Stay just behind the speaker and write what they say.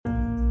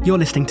You're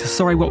listening to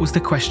Sorry What Was the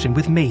Question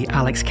with me,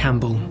 Alex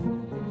Campbell.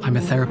 I'm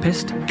a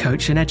therapist,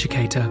 coach and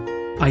educator.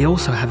 I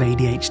also have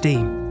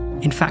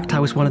ADHD. In fact, I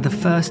was one of the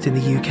first in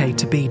the UK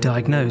to be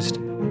diagnosed.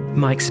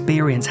 My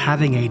experience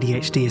having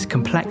ADHD is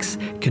complex,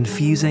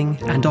 confusing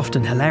and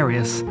often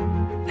hilarious.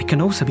 It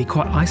can also be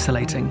quite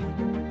isolating.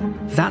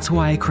 That's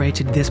why I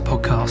created this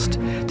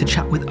podcast, to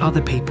chat with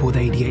other people with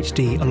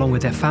ADHD along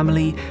with their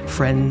family,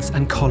 friends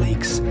and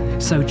colleagues.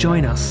 So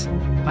join us.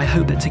 I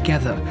hope that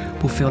together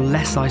we'll feel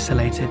less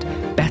isolated,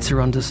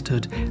 better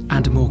understood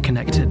and more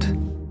connected.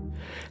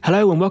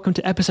 Hello and welcome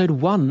to episode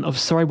 1 of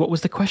Sorry What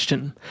Was the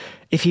Question?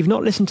 If you've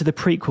not listened to the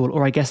prequel,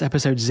 or I guess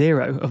episode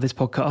 0 of this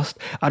podcast,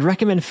 I'd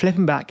recommend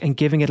flipping back and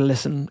giving it a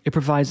listen. It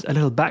provides a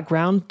little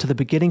background to the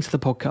beginnings of the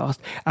podcast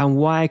and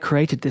why I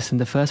created this in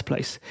the first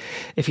place.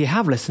 If you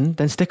have listened,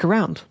 then stick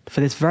around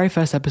for this very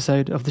first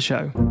episode of the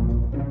show.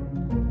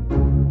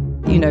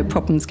 You know,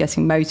 problems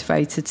getting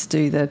motivated to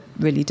do the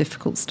really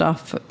difficult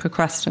stuff,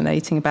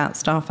 procrastinating about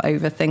stuff,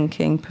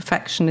 overthinking,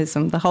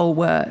 perfectionism, the whole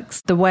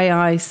works. The way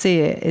I see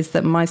it is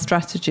that my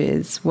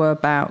strategies were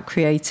about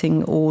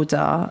creating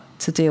order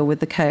to deal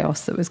with the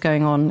chaos that was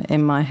going on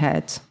in my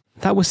head.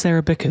 That was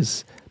Sarah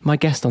Bickers, my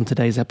guest on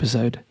today's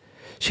episode.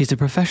 She's a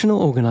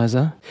professional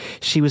organiser.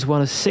 She was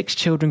one of 6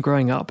 children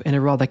growing up in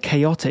a rather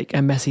chaotic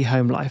and messy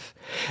home life.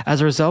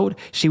 As a result,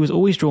 she was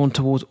always drawn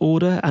towards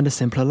order and a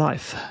simpler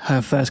life. Her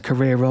first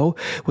career role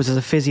was as a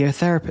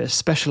physiotherapist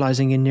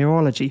specialising in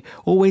neurology,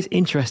 always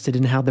interested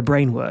in how the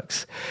brain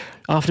works.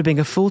 After being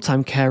a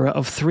full-time carer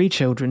of 3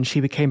 children, she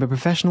became a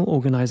professional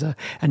organiser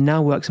and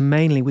now works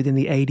mainly within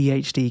the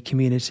ADHD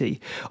community,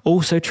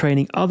 also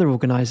training other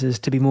organisers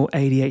to be more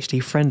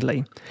ADHD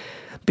friendly.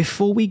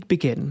 Before we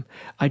begin,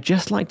 I'd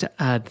just like to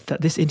add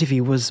that this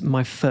interview was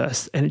my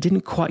first and it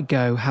didn't quite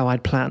go how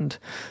I'd planned.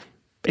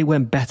 It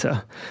went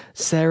better.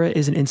 Sarah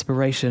is an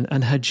inspiration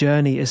and her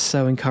journey is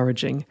so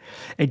encouraging.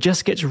 It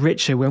just gets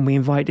richer when we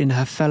invite in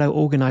her fellow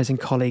organising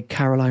colleague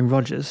Caroline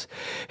Rogers,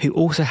 who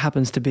also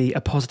happens to be a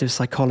positive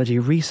psychology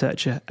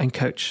researcher and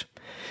coach.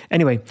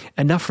 Anyway,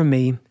 enough from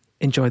me.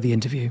 Enjoy the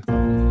interview.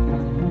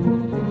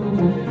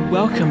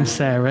 Welcome,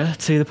 Sarah,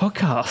 to the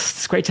podcast.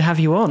 It's great to have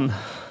you on.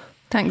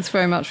 Thanks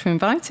very much for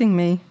inviting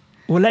me.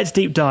 Well, let's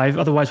deep dive,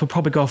 otherwise we'll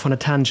probably go off on a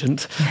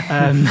tangent.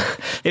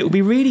 It would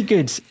be really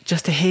good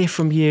just to hear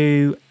from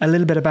you a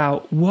little bit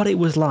about what it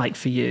was like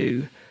for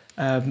you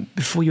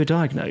before you were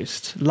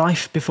diagnosed,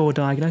 life before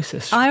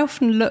diagnosis. I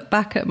often look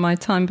back at my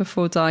time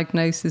before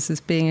diagnosis as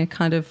being a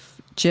kind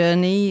of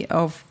journey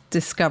of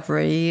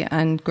discovery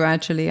and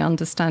gradually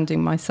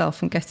understanding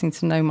myself and getting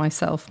to know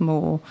myself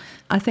more.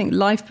 I think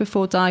life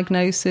before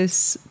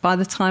diagnosis, by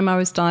the time I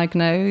was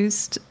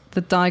diagnosed, the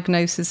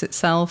diagnosis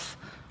itself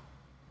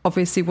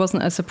obviously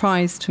wasn't a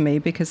surprise to me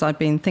because I'd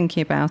been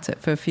thinking about it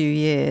for a few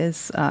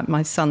years.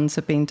 My sons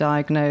have been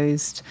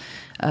diagnosed.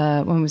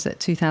 When was it?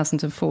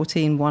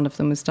 2014. One of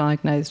them was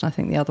diagnosed. I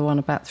think the other one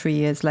about 3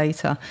 years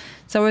later.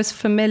 So I was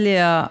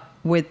familiar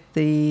with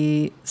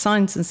the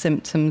signs and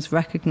symptoms,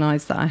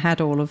 recognised that I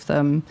had all of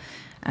them.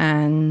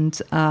 And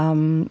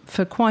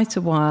for quite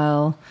a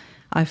while,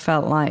 I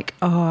felt like,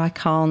 I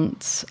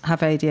can't have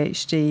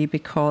ADHD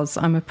because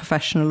I'm a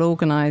professional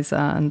organiser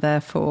and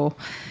therefore,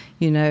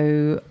 you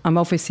know, I'm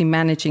obviously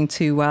managing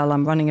too well.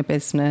 I'm running a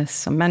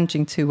business. I'm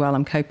managing too well.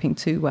 I'm coping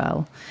too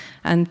well.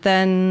 And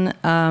then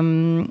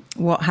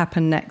what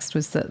happened next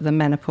was that the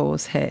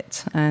menopause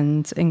hit.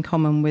 And in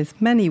common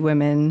with many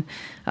women,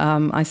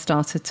 I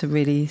started to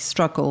really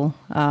struggle.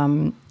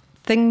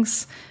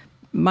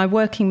 My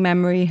working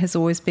memory has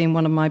always been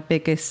one of my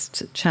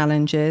biggest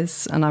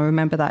challenges, and I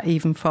remember that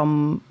even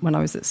from when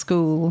I was at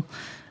school.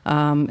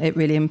 It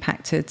really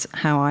impacted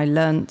how I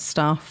learnt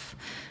stuff.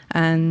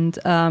 And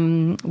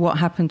what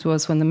happened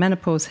was when the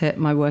menopause hit,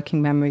 my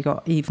working memory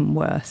got even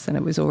worse, and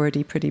it was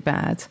already pretty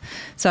bad.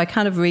 So I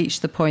kind of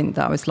reached the point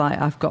that I was like,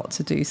 I've got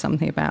to do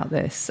something about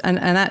this. And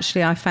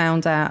actually I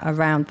found out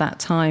around that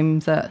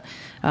time that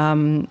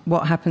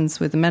what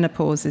happens with the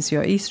menopause is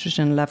your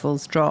estrogen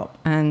levels drop,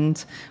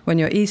 and when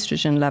your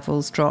estrogen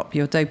levels drop,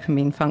 your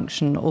dopamine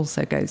function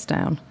also goes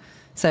down.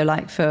 So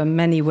like for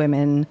many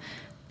women,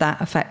 that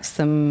affects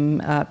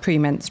them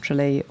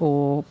premenstrually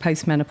or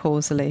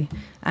postmenopausally,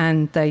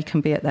 and they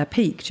can be at their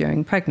peak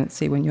during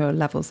pregnancy when your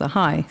levels are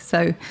high.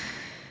 So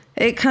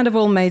it kind of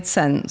all made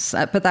sense,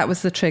 but that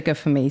was the trigger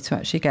for me to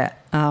actually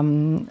get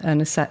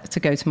to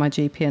go to my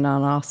GP and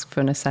I'll ask for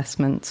an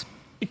assessment.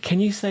 Can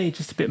you say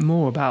just a bit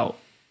more about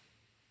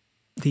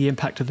the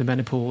impact of the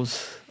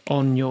menopause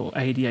on your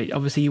ADHD?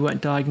 Obviously you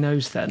weren't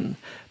diagnosed then,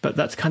 but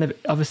that's kind of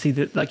obviously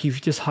that, like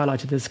you've just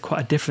highlighted, there's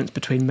quite a difference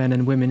between men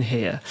and women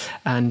here,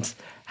 and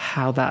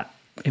how that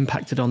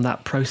impacted on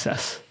that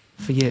process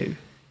for you.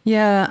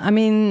 Yeah, I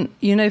mean,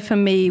 you know, for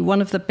me,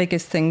 one of the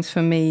biggest things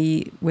for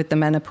me with the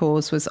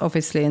menopause was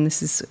obviously, and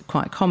this is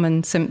quite a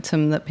common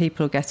symptom, that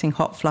people are getting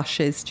hot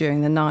flushes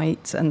during the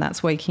night, and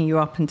that's waking you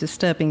up and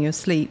disturbing your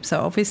sleep. So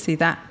obviously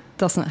that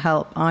doesn't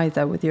help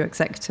either with your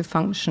executive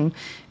function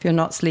if you're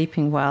not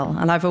sleeping well.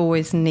 And I've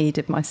always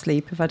needed my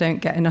sleep. If I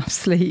don't get enough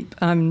sleep,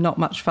 I'm not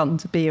much fun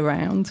to be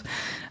around.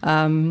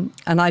 And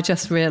I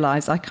just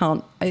realised I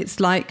can't. It's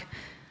like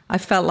I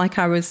felt like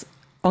I was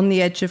on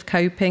the edge of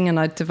coping, and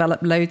I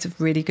developed loads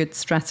of really good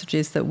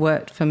strategies that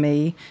worked for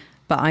me,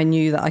 but I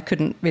knew that I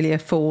couldn't really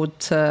afford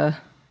to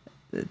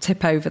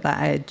tip over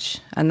that edge.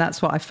 And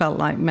that's what I felt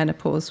like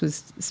menopause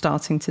was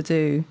starting to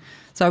do.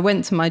 So I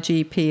went to my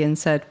GP and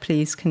said,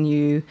 please, can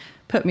you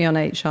put me on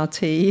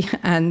HRT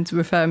and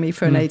refer me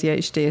for an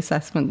ADHD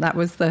assessment? That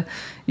was the,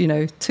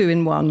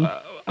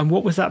 2-in-1. And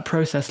what was that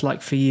process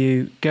like for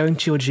you, going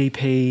to your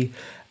GP?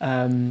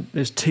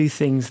 There's two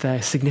things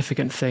there,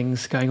 significant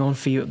things going on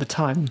for you at the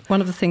time. One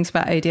of the things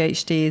about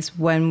ADHD is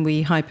when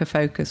we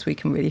hyperfocus, we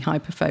can really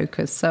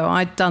hyperfocus. So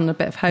I'd done a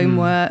bit of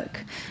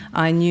homework.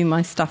 I knew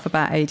my stuff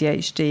about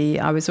ADHD.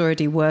 I was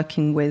already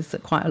working with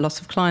quite a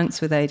lot of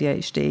clients with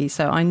ADHD.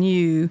 So I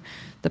knew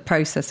the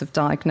process of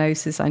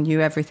diagnosis. I knew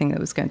everything that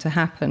was going to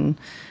happen.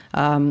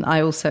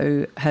 I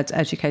also had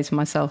educated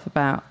myself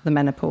about the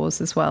menopause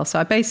as well. So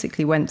I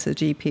basically went to the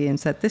GP and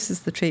said, this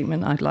is the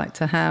treatment I'd like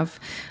to have.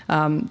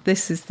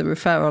 This is the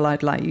referral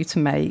I'd like you to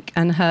make.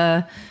 And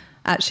her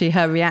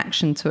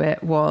reaction to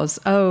it was,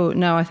 oh,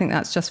 no, I think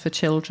that's just for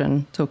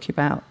children, talking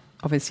about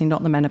obviously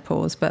not the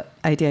menopause, but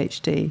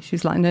ADHD. She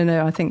was like,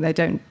 no, I think they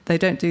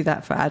don't do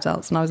that for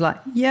adults. And I was like,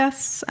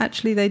 yes,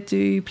 actually they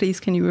do. Please,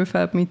 can you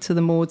refer me to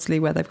the Maudsley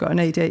where they've got an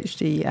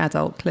ADHD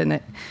adult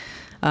clinic?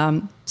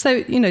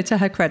 So, to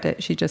her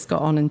credit, she just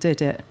got on and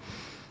did it.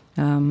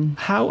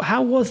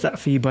 How was that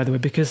for you, by the way?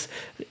 Because,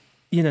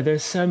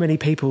 there's so many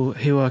people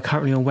who are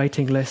currently on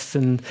waiting lists,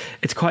 and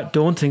it's quite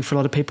daunting for a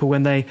lot of people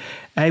when they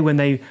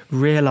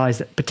realise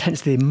that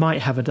potentially they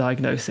might have a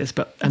diagnosis,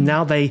 and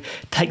now they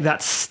take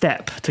that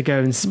step to go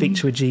and speak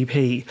to a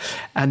GP,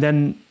 and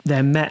then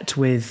they're met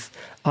with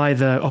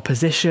either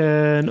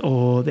opposition,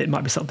 or it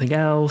might be something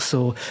else,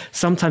 or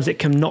sometimes it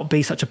can not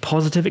be such a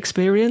positive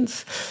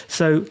experience.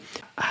 So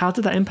how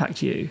did that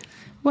impact you?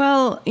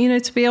 Well,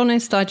 to be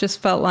honest, I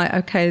just felt like,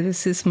 okay,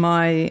 this is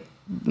my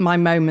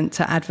moment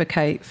to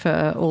advocate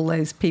for all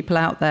those people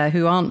out there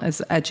who aren't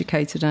as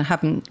educated and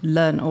haven't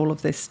learned all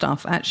of this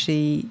stuff.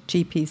 Actually,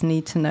 GPs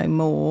need to know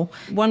more.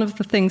 One of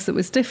the things that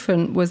was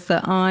different was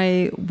that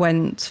I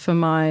went for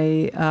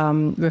my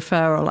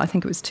referral, I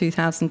think it was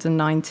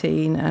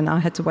 2019, and I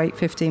had to wait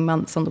 15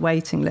 months on the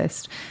waiting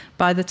list.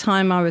 By the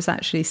time I was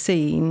actually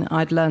seen,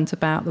 I'd learnt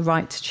about the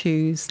right to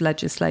choose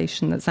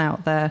legislation that's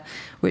out there,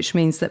 which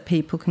means that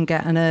people can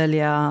get an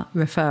earlier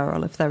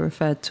referral if they're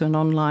referred to an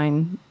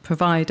online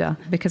provider.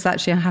 Because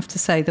actually, I have to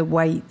say the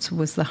wait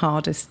was the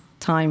hardest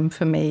time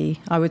for me.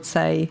 I would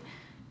say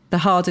the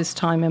hardest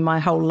time in my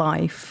whole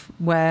life,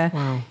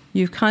 where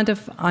you've kind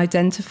of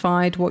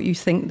identified what you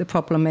think the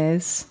problem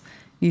is.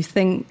 You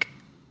think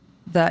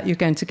that you're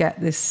going to get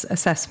this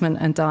assessment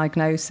and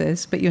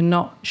diagnosis, but you're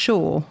not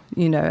sure,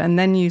 and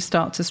then you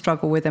start to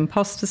struggle with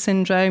imposter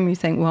syndrome. You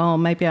think, well,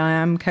 maybe I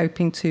am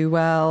coping too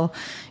well.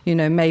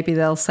 Maybe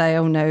they'll say,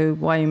 oh no,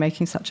 why are you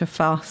making such a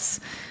fuss?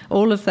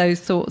 All of those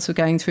thoughts were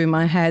going through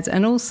my head.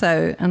 And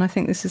also, and I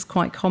think this is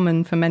quite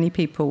common for many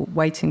people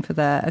waiting for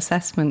their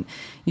assessment,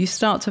 you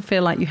start to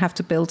feel like you have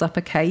to build up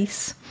a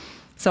case.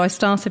 So I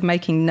started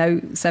making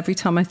notes every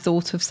time I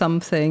thought of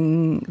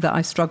something that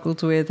I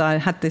struggled with. I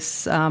had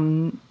this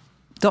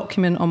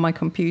document on my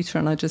computer,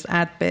 and I just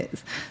add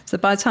bits. So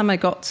by the time I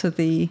got to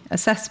the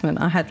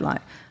assessment, I had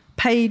like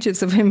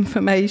pages of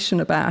information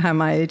about how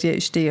my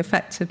ADHD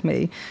affected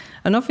me.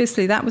 And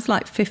obviously that was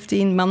like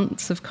 15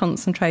 months of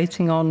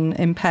concentrating on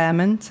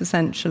impairment,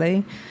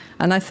 essentially.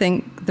 And I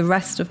think the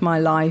rest of my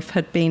life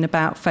had been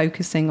about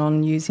focusing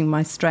on using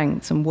my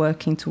strengths and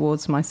working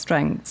towards my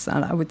strengths.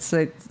 And I would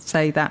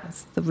say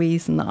that's the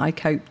reason that I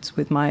coped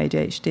with my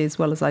ADHD as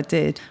well as I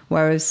did.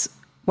 Whereas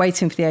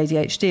waiting for the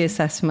ADHD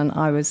assessment,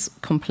 I was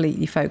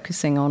completely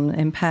focusing on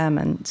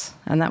impairment.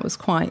 And that was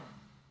quite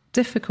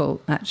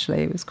difficult,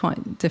 actually. It was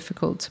quite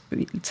difficult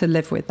to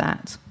live with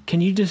that. Can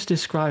you just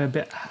describe a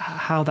bit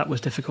how that was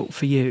difficult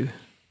for you?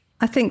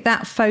 I think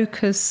that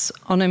focus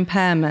on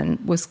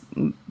impairment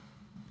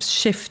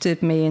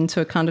shifted me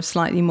into a kind of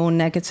slightly more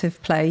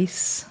negative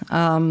place.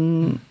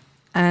 And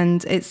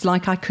it's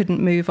like I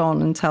couldn't move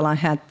on until I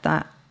had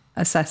that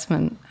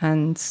assessment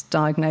and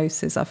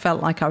diagnosis. I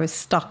felt like I was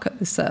stuck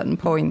at a certain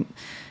point,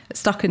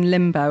 stuck in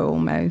limbo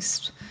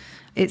almost.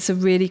 It's a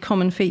really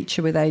common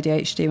feature with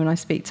ADHD when I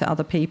speak to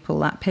other people.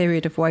 That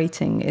period of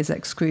waiting is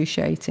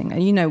excruciating.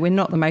 And, we're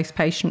not the most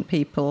patient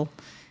people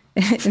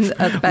at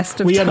the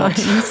best of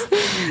times.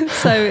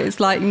 So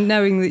it's like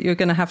knowing that you're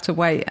going to have to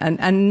wait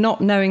and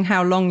not knowing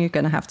how long you're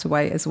going to have to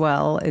wait as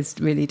well is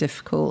really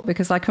difficult.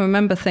 Because I can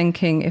remember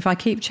thinking, if I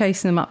keep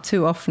chasing them up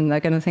too often, they're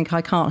going to think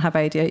I can't have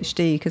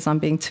ADHD because I'm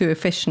being too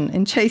efficient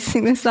in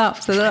chasing this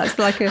up. So that's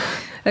like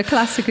a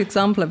classic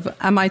example of,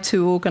 am I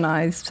too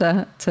organised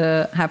to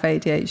have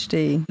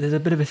ADHD? There's a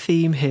bit of a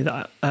theme here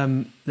that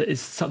is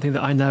something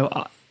that I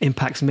know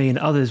impacts me and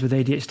others with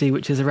ADHD,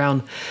 which is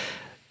around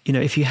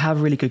if you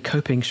have really good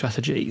coping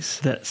strategies,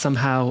 that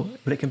somehow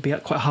it can be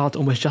quite hard to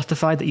almost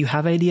justify that you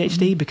have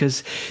ADHD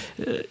because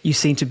you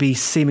seem to be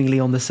seemingly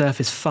on the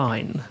surface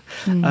fine.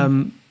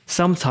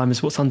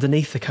 Sometimes what's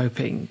underneath the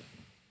coping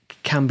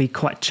can be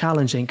quite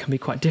challenging, can be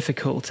quite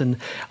difficult. And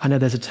I know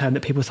there's a term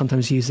that people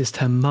sometimes use, this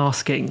term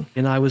masking.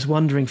 And I was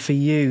wondering for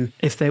you,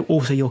 if they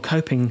also your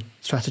coping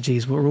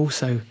strategies were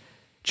also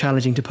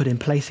challenging to put in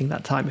place in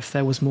that time, if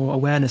there was more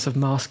awareness of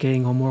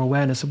masking or more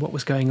awareness of what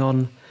was going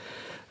on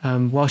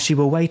whilst you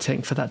were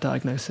waiting for that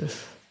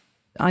diagnosis.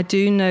 I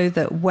do know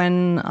that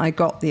when I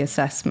got the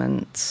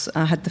assessment,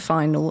 I had the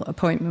final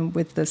appointment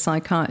with the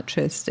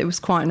psychiatrist. It was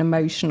quite an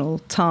emotional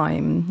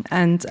time.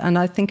 And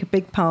I think a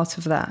big part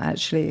of that,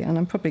 actually, and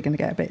I'm probably going to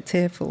get a bit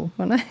tearful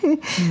when I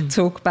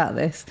talk about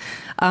this,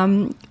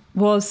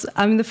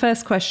 the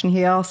first question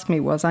he asked me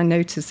was, I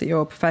noticed that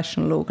you're a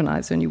professional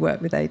organiser and you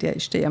work with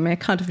ADHD. I mean, I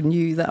kind of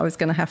knew that I was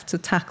going to have to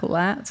tackle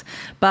that.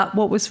 But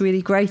what was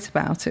really great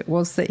about it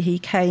was that he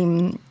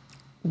came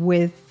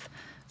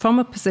from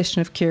a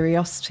position of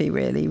curiosity,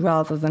 really,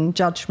 rather than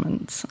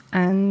judgment.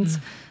 And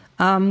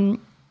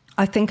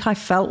I think I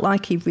felt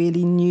like he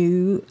really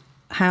knew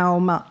how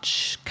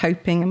much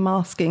coping and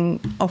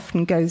masking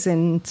often goes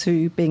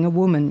into being a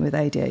woman with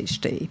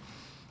ADHD.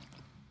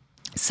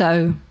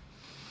 So,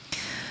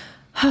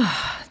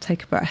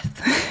 take a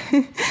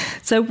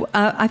breath. So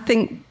I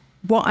think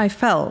what I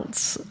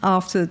felt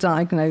after the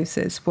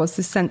diagnosis was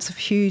this sense of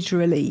huge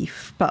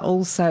relief, but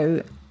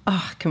also,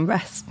 I can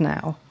rest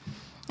now.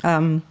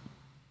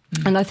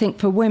 And I think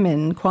for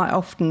women, quite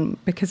often,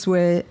 because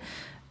we're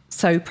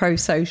so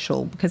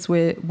pro-social, because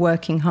we're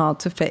working hard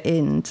to fit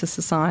into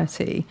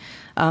society,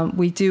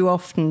 we do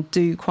often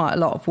do quite a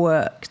lot of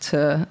work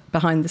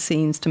behind the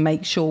scenes to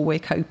make sure we're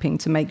coping,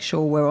 to make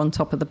sure we're on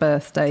top of the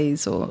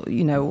birthdays or,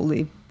 all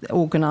the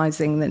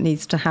organising that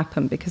needs to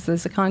happen, because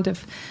there's a kind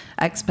of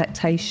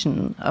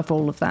expectation of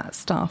all of that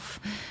stuff.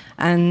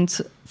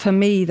 And for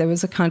me, there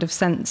was a kind of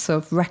sense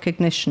of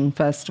recognition,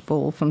 first of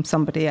all, from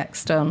somebody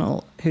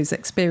external who's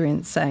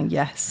experienced, saying,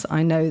 yes,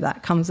 I know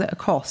that comes at a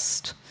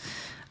cost.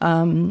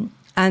 And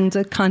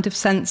a kind of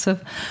sense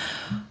of,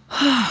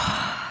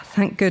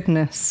 thank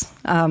goodness.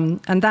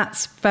 And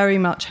that's very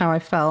much how I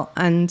felt.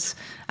 And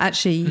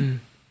actually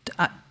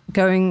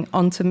going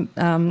on to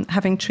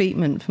having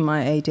treatment for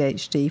my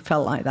ADHD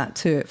felt like that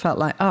too. It felt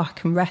like, I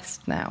can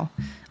rest now.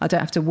 I don't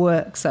have to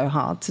work so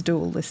hard to do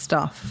all this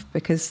stuff,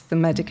 because the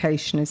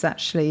medication is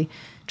actually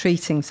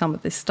treating some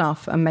of this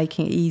stuff and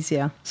making it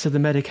easier. So the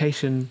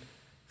medication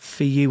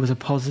for you was a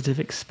positive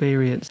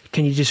experience.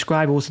 Can you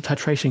describe also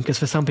titration? Because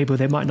for some people,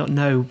 they might not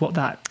know what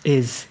that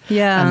is.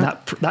 Yeah. And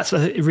that's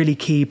a really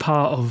key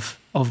part of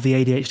the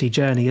ADHD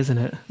journey, isn't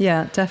it?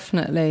 Yeah,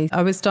 definitely.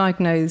 I was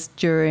diagnosed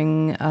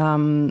during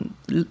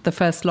the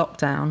first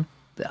lockdown.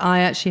 I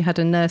actually had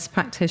a nurse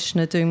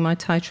practitioner doing my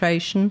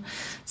titration.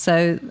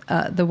 So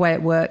the way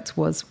it worked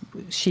was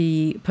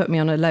she put me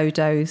on a low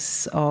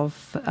dose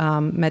of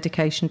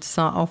medication to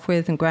start off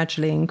with and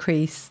gradually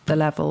increase the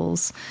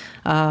levels.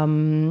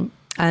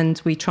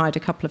 And we tried a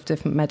couple of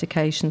different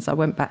medications. I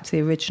went back to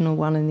the original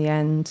one in the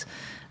end.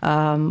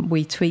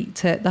 We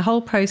tweaked it. The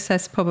whole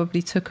process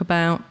probably took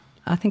about,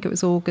 I think it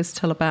was August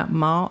till about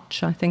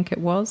March, I think it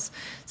was.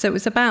 So it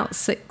was about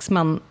 6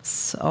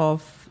 months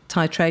of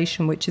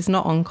titration, which is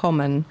not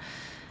uncommon.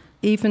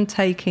 Even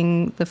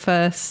taking the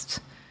first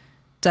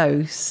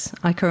dose,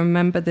 I can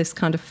remember this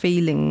kind of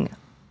feeling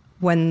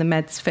when the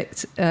meds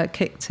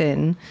kicked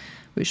in,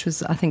 which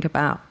was, I think,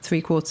 about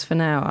 3/4 of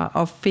an hour,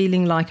 of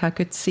feeling like I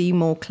could see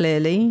more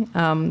clearly,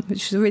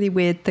 which is a really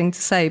weird thing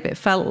to say, but it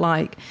felt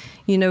like,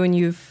 when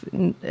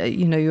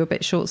you're a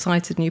bit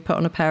short-sighted and you put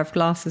on a pair of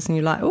glasses and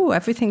you're like,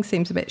 everything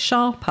seems a bit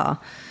sharper,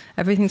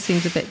 everything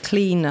seems a bit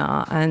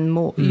cleaner and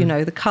more,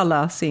 the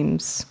colour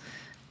seems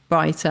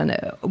brighter. And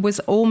it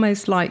was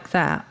almost like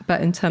that,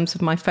 but in terms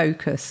of my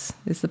focus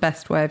is the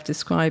best way of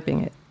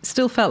describing it.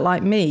 Still felt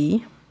like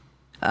me,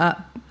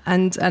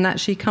 and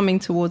actually coming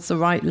towards the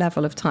right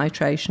level of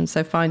titration,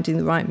 so finding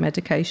the right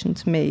medication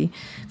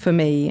for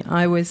me,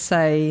 I always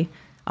say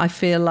I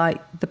feel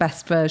like the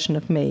best version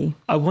of me.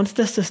 I wanted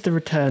us just to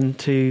return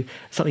to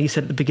something you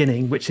said at the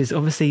beginning, which is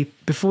obviously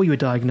before you were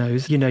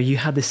diagnosed, you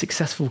had this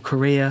successful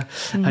career,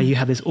 you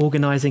had this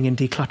organising and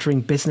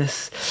decluttering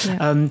business.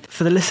 Yeah.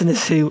 For the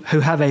listeners who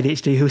have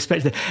ADHD, who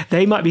expect that,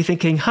 they might be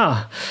thinking,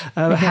 how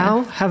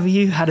have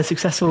you had a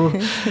successful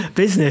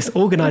business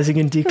organising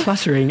and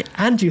decluttering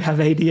and you have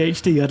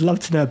ADHD? I'd love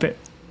to know a bit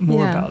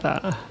more about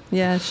that.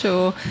 Yeah,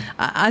 sure.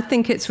 I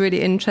think it's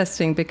really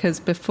interesting because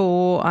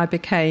before I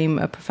became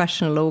a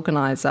professional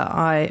organiser,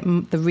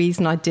 the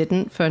reason I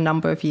didn't for a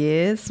number of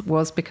years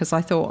was because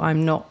I thought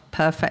I'm not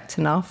perfect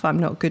enough, I'm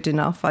not good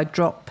enough. I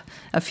drop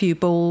a few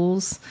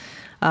balls.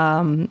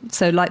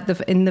 So like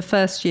in the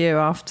first year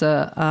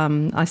after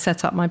I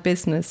set up my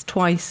business,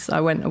 twice I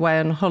went away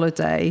on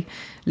holiday,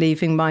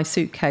 leaving my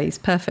suitcase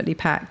perfectly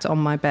packed on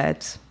my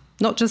bed.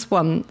 Not just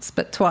once,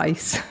 but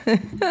twice.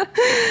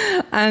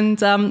 And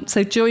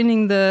so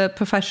joining the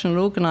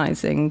professional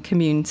organising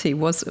community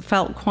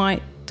felt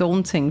quite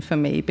daunting for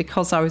me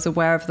because I was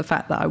aware of the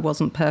fact that I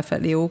wasn't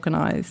perfectly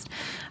organised.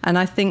 And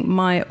I think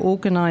my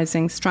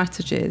organising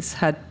strategies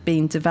had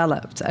been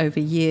developed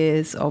over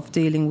years of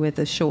dealing with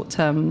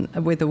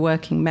with a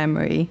working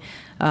memory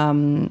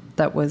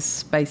that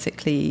was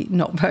basically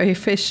not very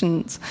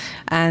efficient,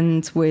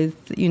 and with,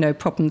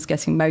 problems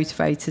getting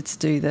motivated to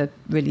do the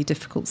really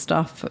difficult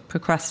stuff,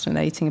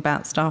 procrastinating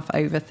about stuff,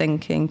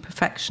 overthinking,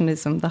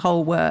 perfectionism, the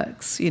whole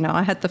works.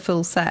 I had the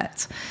full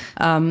set.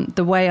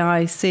 The way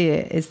I see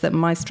it is that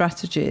my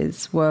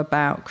strategies were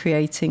about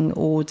creating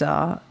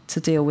order to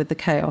deal with the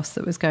chaos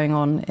that was going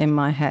on in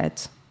my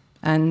head.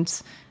 And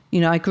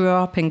I grew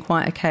up in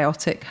quite a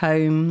chaotic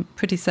home.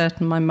 Pretty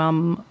certain my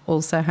mum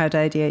also had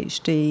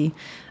ADHD.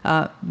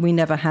 We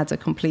never had a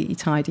completely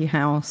tidy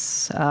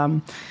house.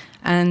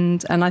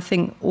 And I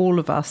think all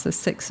of us, there's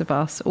 6 of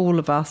us, all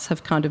of us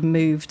have kind of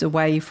moved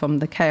away from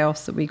the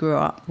chaos that we grew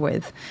up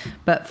with.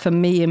 But for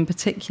me in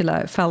particular,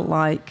 it felt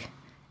like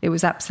it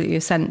was absolutely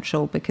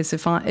essential, because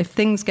if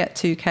things get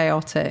too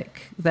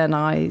chaotic, then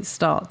I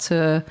start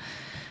to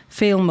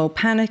feel more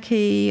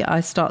panicky. I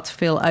start to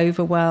feel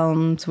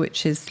overwhelmed,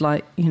 which is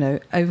like,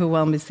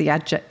 overwhelm is the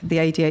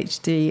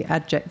ADHD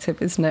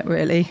adjective, isn't it,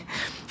 really?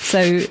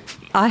 So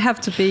I have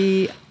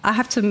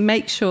to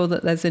make sure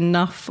that there's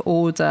enough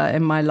order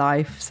in my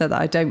life so that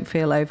I don't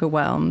feel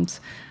overwhelmed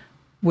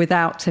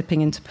without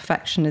tipping into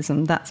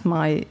perfectionism. That's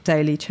my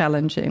daily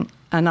challenging.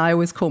 And I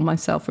always call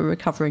myself a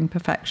recovering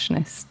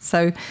perfectionist.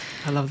 So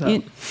I love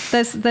that.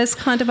 There's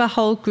kind of a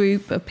whole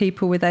group of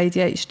people with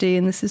ADHD,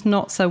 and this is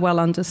not so well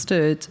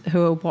understood,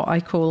 who are what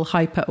I call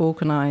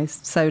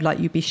hyper-organised. So like,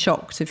 you'd be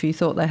shocked if you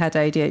thought they had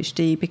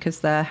ADHD because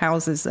their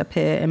houses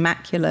appear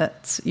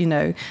immaculate.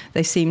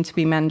 They seem to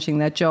be managing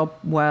their job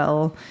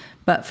well.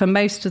 But for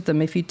most of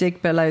them, if you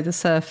dig below the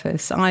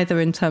surface, either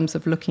in terms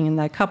of looking in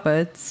their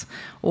cupboards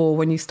or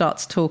when you start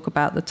to talk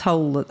about the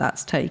toll that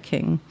that's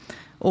taking,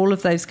 all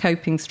of those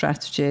coping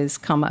strategies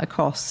come at a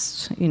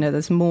cost.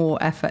 There's more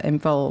effort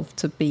involved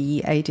to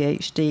be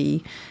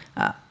ADHD,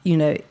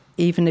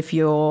 even if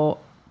you're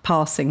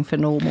passing for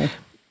normal.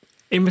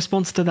 In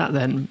response to that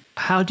then,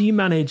 how do you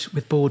manage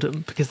with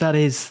boredom? Because that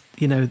is,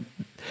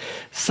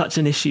 such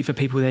an issue for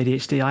people with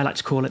ADHD. I like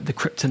to call it the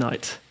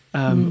kryptonite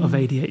of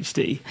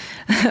ADHD.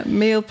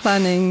 Meal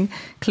planning,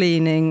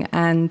 cleaning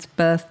and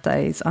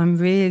birthdays. I'm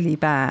really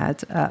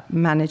bad at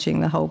managing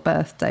the whole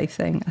birthday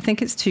thing. I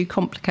think it's too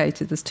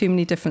complicated. There's too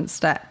many different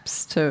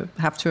steps to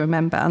have to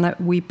remember. And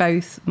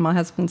my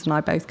husband and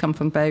I both come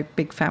from very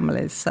big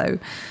families. So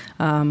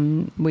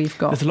we've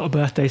got... There's a lot of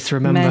birthdays to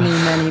remember.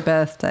 Many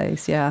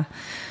birthdays, yeah.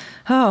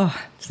 Oh,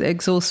 it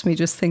exhausts me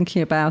just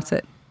thinking about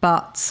it.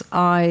 But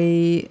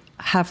I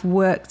have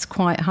worked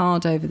quite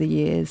hard over the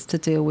years to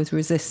deal with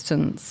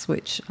resistance,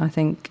 which I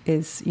think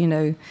is,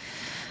 a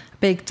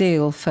big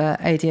deal for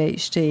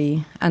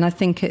ADHD. And I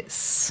think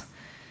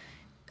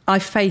I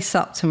face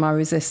up to my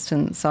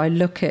resistance. I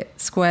look it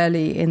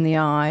squarely in the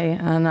eye,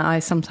 and I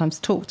sometimes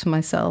talk to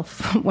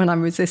myself when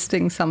I'm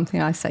resisting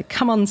something. I say,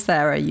 come on,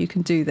 Sarah, you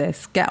can do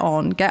this. Get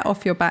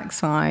off your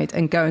backside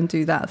and go and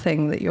do that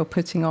thing that you're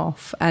putting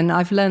off. And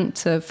I've learnt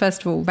to,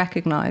 first of all,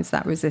 recognise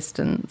that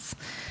resistance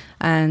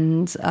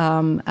and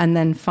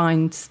then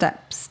find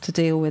steps to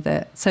deal with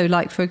it. So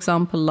like, for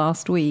example,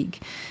 last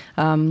week,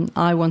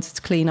 I wanted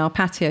to clean our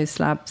patio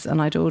slabs,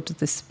 and I'd ordered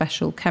this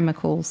special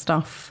chemical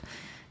stuff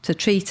to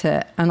treat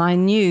it. And I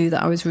knew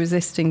that I was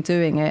resisting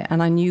doing it,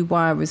 and I knew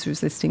why I was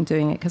resisting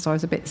doing it, because I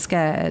was a bit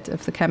scared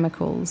of the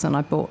chemicals. And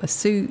I bought a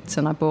suit,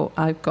 and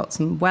I got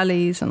some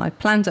wellies, and I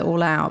planned it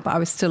all out, but I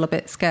was still a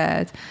bit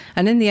scared.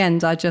 And in the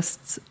end, I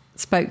just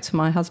spoke to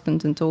my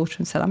husband and daughter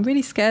and said, I'm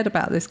really scared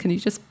about this. Can you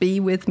just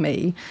be with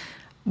me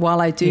while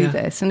I do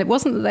this? And it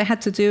wasn't that they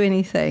had to do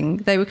anything.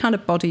 They were kind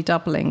of body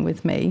doubling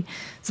with me.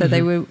 So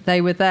they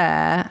were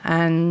there,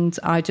 and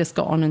I just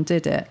got on and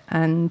did it.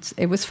 And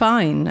it was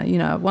fine.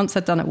 Once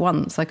I'd done it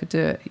once, I could do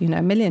it,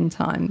 a million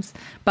times.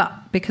 But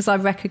because I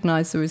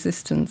recognised the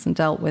resistance and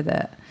dealt with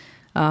it,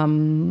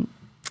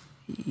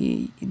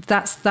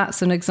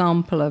 that's an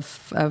example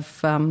of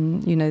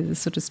the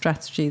sort of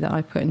strategy that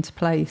I put into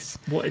place.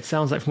 What it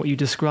sounds like from what you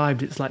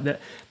described, it's like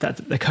that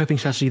the coping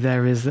strategy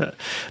there is that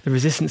the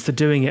resistance to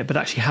doing it, but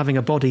actually having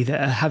a body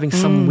there, having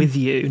someone with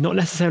you, not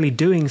necessarily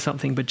doing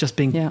something, but just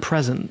being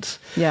present,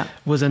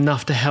 was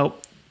enough to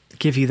help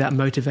give you that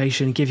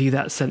motivation, give you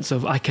that sense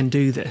of, I can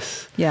do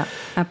this. Yeah,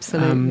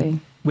 absolutely.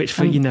 Which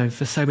for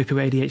so many people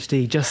with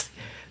ADHD, just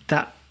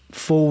that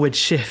forward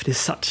shift is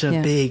such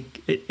a big,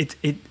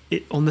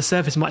 it on the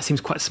surface might seem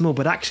quite small,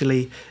 but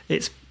actually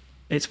it's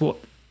what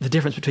the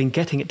difference between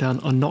getting it done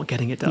or not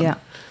getting it done.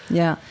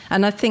 Yeah.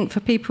 And I think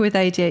for people with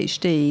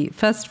ADHD,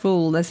 first of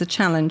all, there's a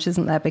challenge,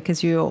 isn't there?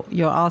 Because you're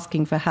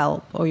asking for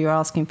help, or you're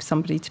asking for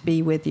somebody to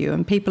be with you.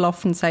 And people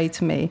often say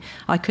to me,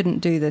 I couldn't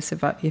do this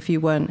if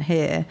you weren't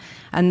here.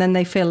 And then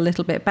they feel a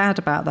little bit bad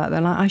about that. They're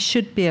like, I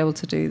should be able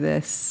to do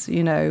this,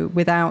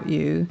 without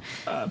you.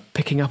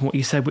 Picking up on what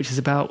you said, which is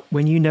about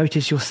when you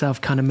notice yourself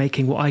kind of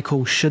making what I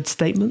call should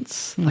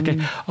statements. Like,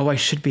 I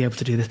should be able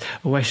to do this.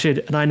 Oh, I should.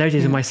 And I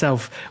notice in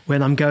myself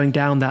when I'm going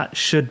down that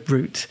should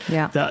route,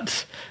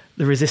 that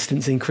the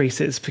resistance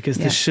increases because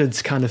the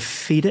shoulds kind of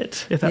feed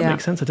it, if that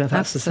makes sense. I don't know if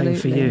that's absolutely. the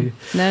same for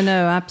you.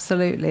 No,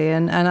 absolutely.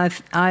 And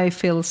I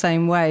feel the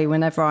same way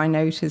whenever I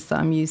notice that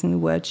I'm using the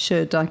word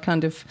should.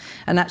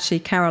 And actually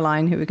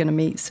Caroline, who we're going to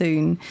meet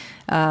soon,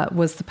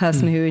 was the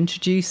person who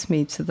introduced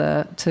me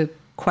to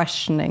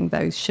questioning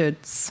those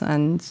shoulds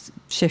and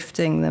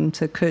shifting them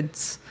to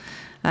coulds.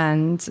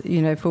 And,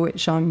 for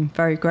which I'm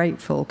very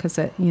grateful, because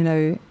it,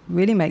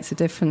 really makes a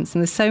difference.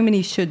 And there's so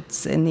many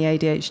shoulds in the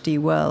ADHD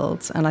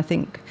world. And I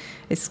think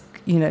it's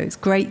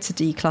great to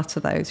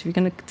declutter those. If you're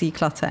going to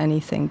declutter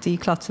anything,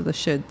 declutter the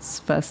shoulds,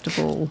 first of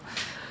all.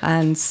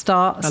 And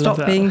stop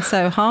being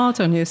so hard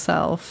on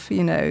yourself.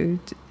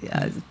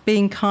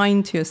 Being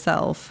kind to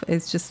yourself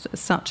is just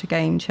such a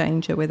game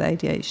changer with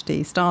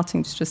ADHD.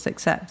 Starting to just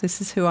accept, this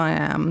is who I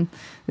am,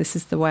 this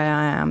is the way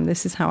I am,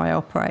 this is how I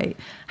operate.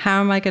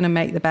 How am I going to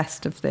make the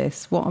best of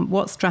this?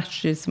 What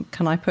strategies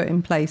can I put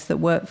in place that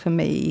work for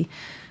me,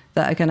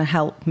 that are going to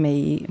help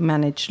me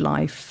manage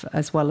life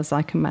as well as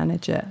I can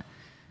manage it?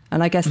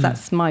 And I guess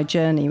that's my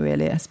journey,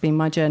 really. It has been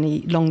my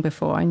journey long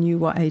before I knew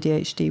what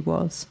ADHD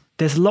was.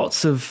 There's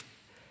lots of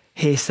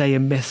hearsay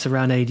and myths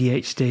around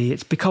ADHD.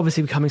 It's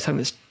obviously becoming something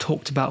that's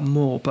talked about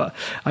more, but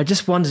I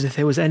just wondered if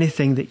there was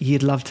anything that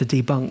you'd love to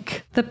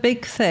debunk. The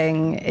big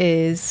thing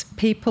is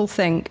people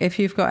think if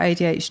you've got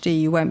ADHD,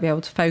 you won't be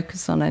able to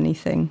focus on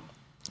anything.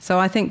 So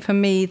I think for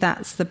me,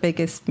 that's the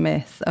biggest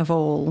myth of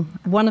all.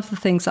 One of the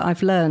things that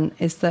I've learned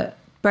is that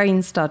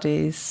brain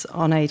studies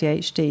on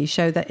ADHD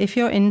show that if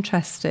you're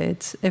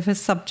interested, if a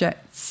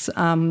subject's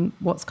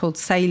what's called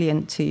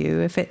salient to you,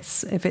 if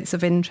it's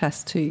of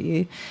interest to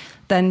you,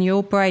 then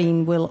your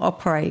brain will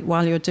operate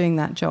while you're doing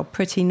that job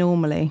pretty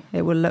normally.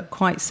 It will look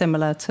quite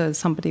similar to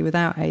somebody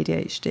without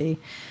ADHD.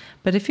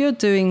 But if you're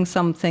doing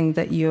something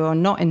that you're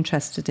not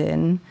interested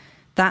in,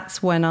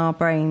 that's when our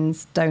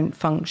brains don't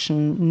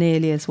function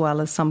nearly as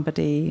well as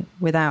somebody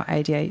without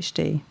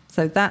ADHD.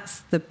 So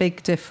that's the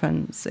big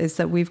difference, is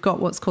that we've got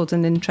what's called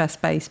an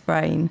interest-based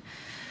brain.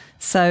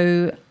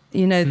 So,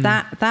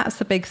 that's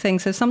the big thing.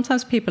 So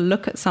sometimes people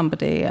look at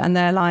somebody and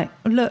they're like,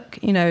 look,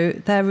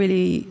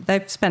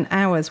 they've spent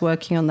hours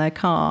working on their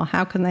car.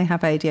 How can they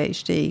have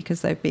ADHD?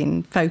 Because they've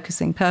been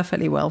focusing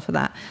perfectly well for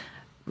that.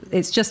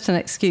 It's just an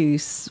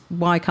excuse.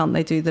 Why can't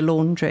they do the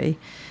laundry?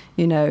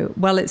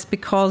 Well, it's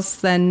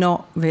because they're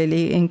not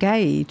really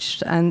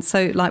engaged. And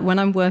so, like, when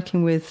I'm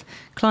working with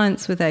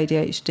clients with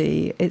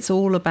ADHD, it's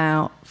all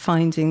about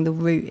finding the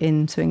route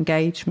into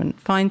engagement,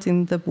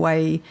 finding the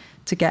way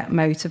to get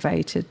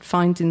motivated,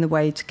 finding the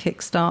way to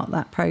kickstart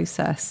that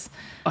process.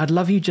 I'd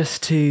love you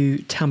just to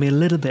tell me a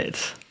little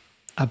bit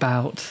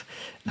about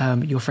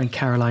your friend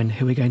Caroline,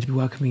 who we're going to be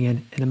welcoming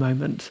in a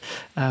moment.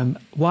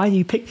 Why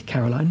you picked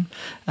Caroline,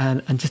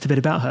 and just a bit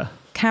about her.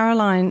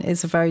 Caroline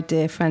is a very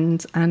dear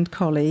friend and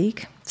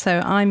colleague. So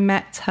I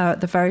met her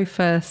at the very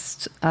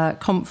first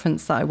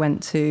conference that I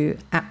went to.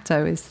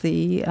 APTO is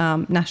the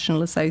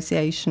National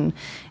Association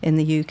in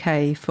the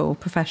UK for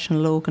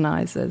professional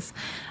organisers.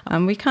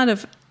 And we kind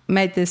of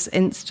made this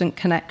instant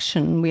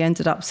connection. We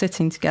ended up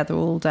sitting together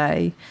all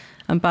day.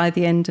 And by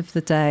the end of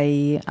the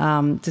day,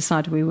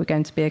 decided we were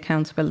going to be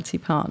accountability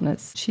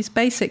partners. She's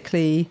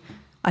basically,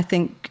 I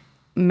think,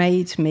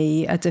 made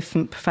me a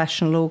different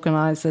professional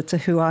organiser to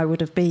who I would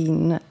have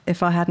been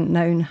if I hadn't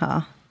known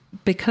her.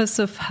 Because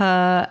of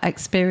her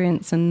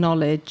experience and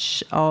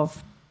knowledge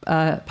of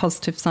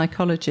positive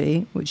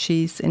psychology, which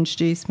she's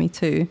introduced me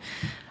to,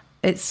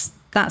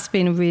 that's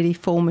been a really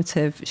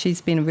formative.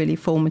 She's been a really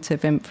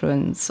formative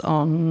influence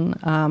on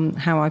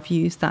how I've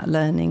used that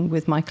learning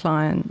with my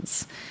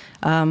clients.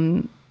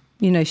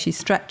 She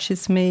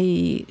stretches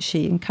me,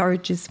 she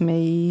encourages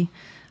me.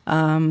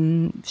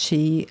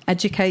 She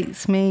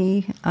educates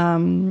me,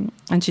 and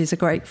she's a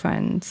great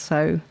friend.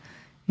 So,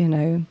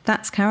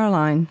 that's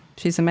Caroline.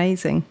 She's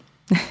amazing.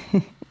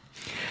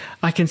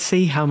 I can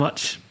see how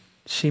much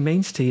she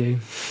means to you.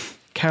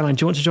 Caroline,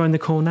 do you want to join the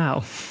call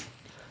now?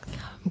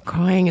 I'm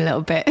crying a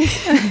little bit.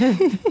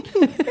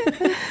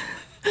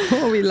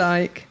 What are we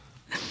like?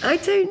 I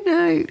don't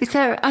know.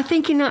 Sarah, I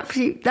think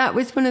that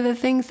was one of the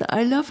things that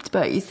I loved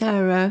about you,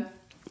 Sarah,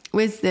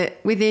 was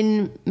that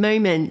within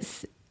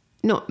moments,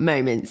 not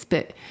moments,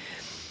 but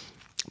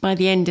by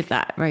the end of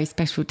that very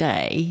special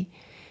day,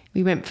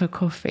 we went for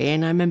coffee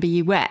and I remember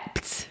you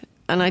wept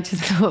and I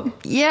just thought,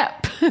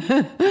 yep,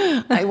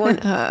 I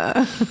want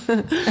her.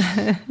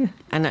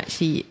 And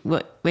actually,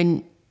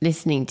 when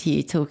listening to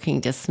you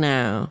talking just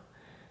now,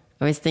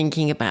 I was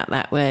thinking about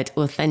that word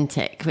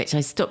authentic, which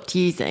I stopped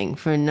using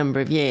for a number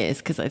of years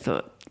because I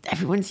thought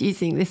everyone's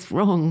using this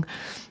wrong.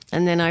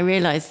 And then I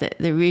realised that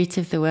the root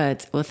of the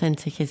word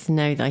authentic is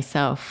know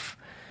thyself.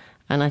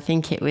 And I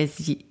think it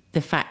was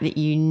the fact that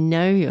you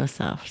know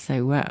yourself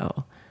so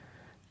well,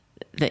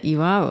 that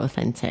you are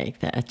authentic,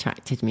 that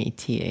attracted me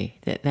to you,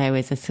 that there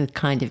was a sort of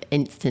kind of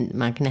instant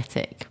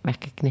magnetic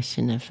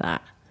recognition of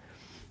that.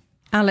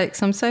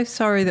 Alex, I'm so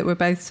sorry that we're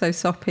both so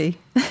soppy.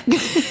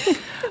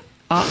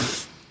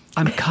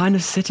 I'm kind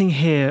of sitting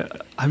here,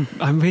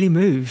 I'm really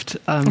moved.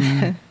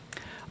 Don't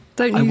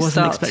you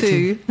start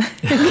too.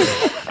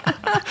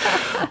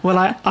 Well,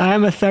 I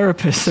am a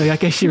therapist, so I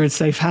guess you're in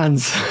safe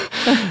hands.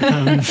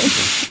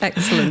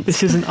 Excellent.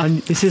 This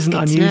isn't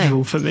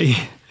unusual for me.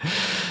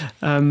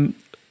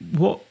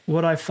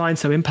 What I find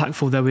so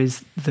impactful, though,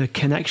 is the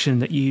connection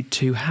that you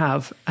two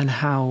have and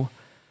how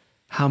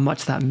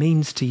much that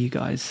means to you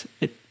guys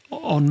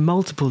on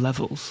multiple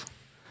levels.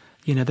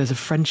 You know, there's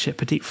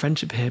a deep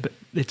friendship here, but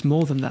it's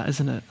more than that,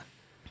 isn't it?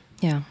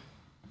 Yeah,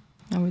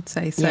 I would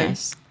say so.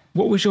 Yes.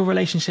 What was your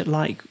relationship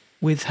like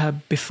with her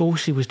before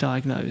she was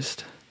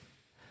diagnosed?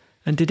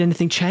 And did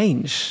anything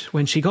change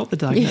when she got the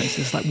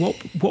diagnosis? Like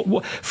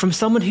what from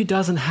someone who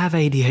doesn't have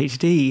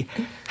ADHD,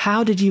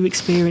 how did you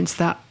experience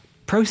that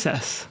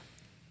process?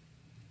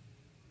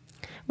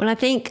 Well, I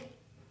think,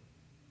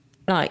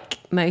 like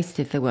most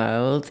of the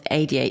world,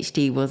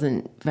 ADHD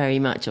wasn't very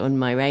much on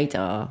my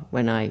radar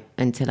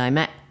until I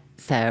met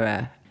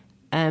Sarah.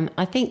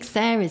 I think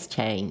Sarah's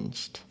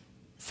changed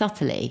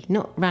subtly,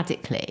 not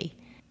radically.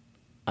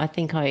 I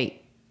think I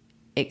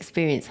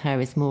experience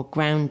her as more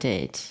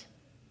grounded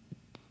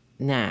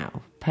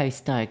now,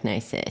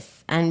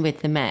 post-diagnosis, and with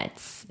the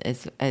meds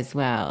as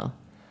well.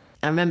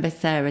 I remember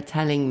Sarah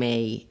telling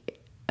me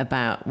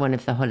about one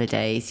of the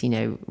holidays,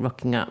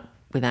 rocking up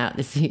without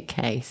the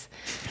suitcase.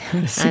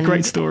 It's a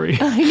great story.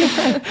 I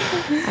know.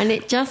 And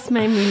it just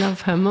made me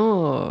love her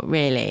more,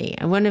 really.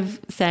 And one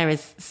of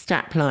Sarah's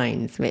strap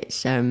lines,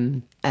 which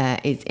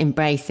is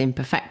embrace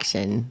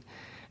imperfection.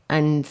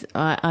 And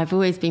I've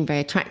always been very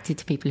attracted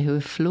to people who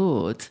are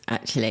flawed,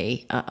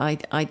 actually.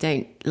 I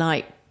don't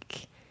like...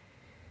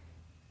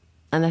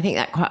 And I think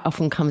that quite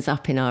often comes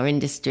up in our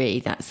industry,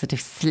 that sort of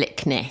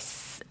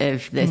slickness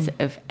of this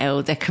of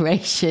Elle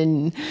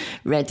decoration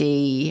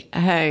ready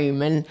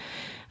home. And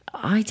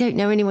I don't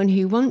know anyone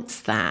who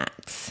wants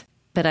that.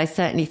 But I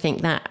certainly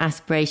think that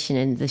aspiration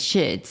and the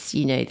shoulds,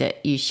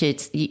 that you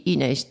should,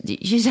 you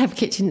should have a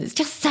kitchen that's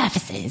just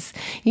surfaces,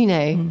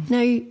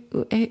 No,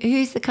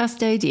 who's the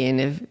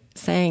custodian of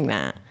saying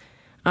that?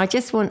 I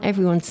just want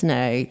everyone to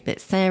know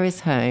that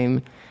Sarah's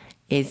home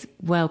is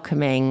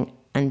welcoming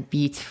and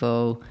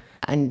beautiful,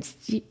 and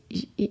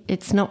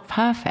it's not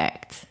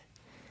perfect,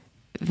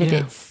 but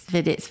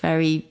it's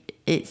very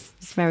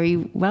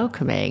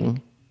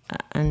welcoming.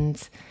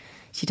 And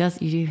you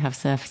do have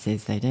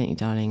surfaces though, don't you,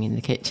 darling, in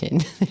the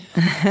kitchen?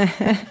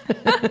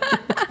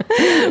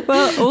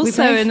 Well,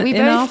 also in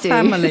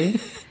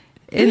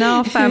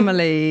our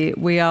family,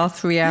 we are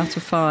 3 out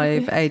of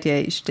 5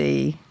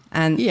 ADHD,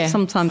 and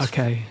sometimes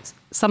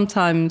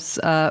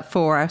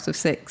 4 out of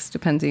 6,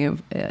 depending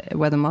on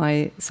whether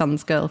my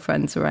son's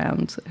girlfriend's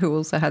around, who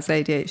also has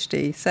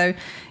ADHD. So,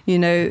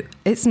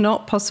 it's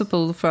not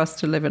possible for us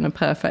to live in a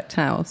perfect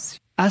house.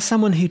 As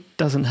someone who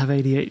doesn't have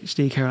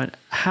ADHD, Caroline,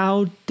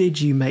 how did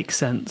you make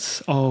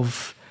sense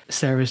of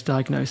Sarah's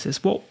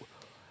diagnosis? What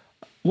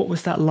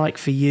was that like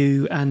for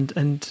you?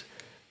 And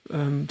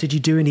did you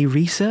do any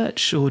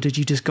research, or did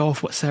you just go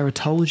off what Sarah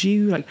told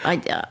you?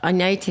 I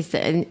noticed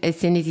that as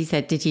soon as he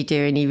said, "Did you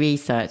do any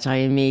research?" I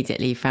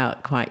immediately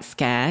felt quite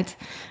scared.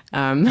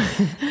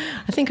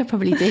 I think I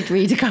probably did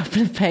read a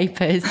couple of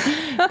papers,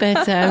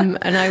 but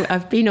and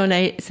I've been on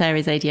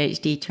Sarah's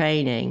ADHD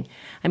training.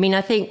 I mean,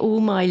 I think all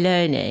my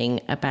learning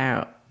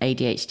about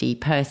ADHD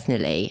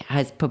personally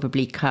has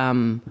probably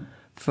come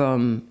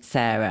from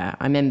Sarah.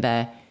 I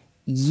remember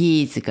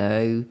years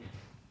ago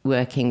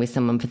working with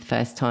someone for the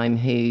first time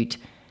who'd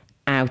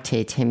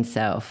outed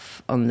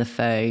himself on the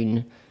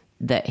phone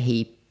that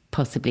he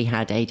possibly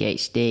had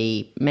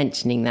ADHD,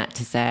 mentioning that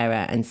to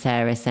Sarah, and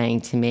Sarah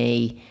saying to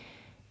me,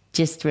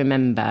 just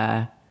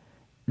remember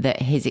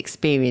that his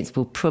experience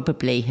will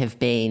probably have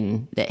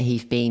been that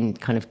he's been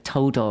kind of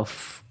told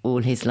off all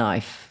his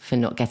life for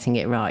not getting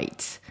it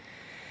right.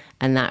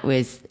 And that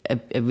was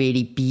a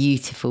really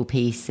beautiful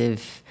piece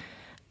of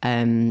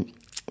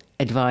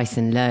advice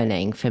and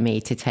learning for me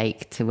to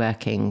take to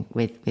working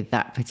with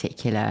that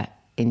particular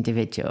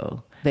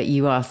individual. But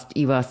you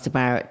asked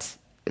about...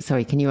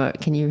 Sorry, can you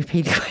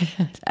repeat the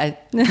question?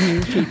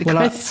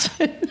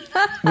 Question?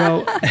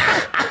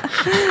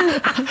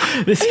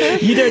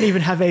 You don't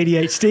even have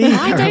ADHD.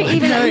 I don't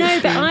even know,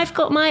 but I've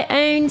got my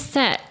own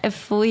set of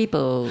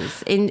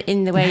foibles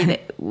in the way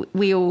that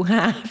we all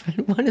have.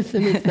 And one of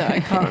them is that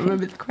I can't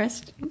remember the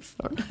question. I'm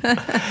sorry.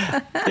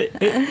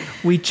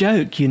 We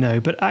joke,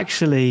 but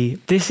actually,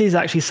 this is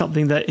actually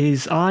something that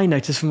I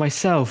notice for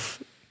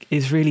myself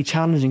is really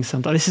challenging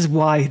sometimes. This is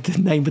why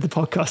the name of the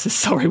podcast is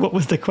Sorry, What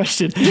Was the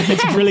Question?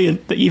 It's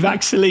brilliant that you've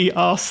actually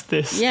asked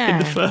this in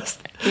the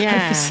first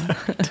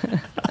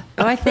episode.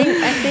 I think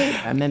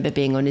I remember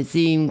being on a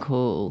Zoom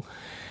call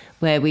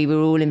where we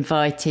were all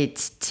invited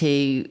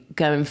to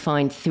go and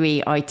find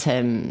 3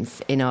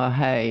 items in our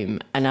home.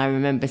 And I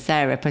remember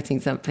Sarah putting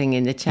something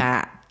in the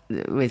chat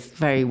that was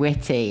very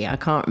witty. I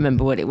can't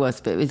remember what it was,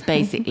 but it was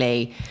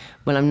basically,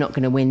 well, I'm not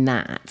going to win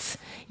that,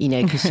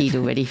 because she'd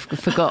already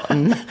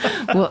forgotten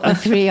what the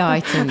 3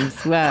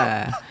 items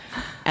were.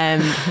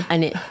 And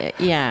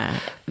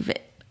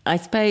I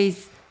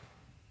suppose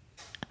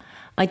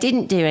I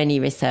didn't do any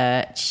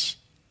research,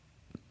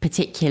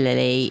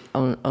 particularly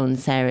on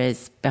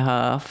Sarah's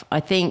behalf. I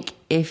think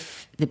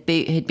if the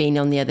boot had been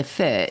on the other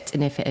foot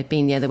and if it had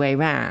been the other way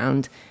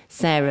round,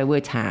 Sarah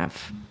would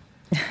have.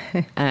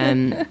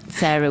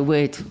 Sarah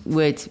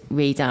would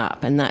read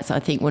up, and that's, I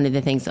think, one of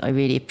the things that I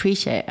really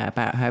appreciate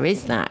about her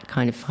is that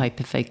kind of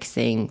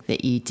hyper-focusing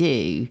that you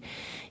do.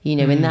 You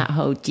know, when that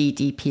whole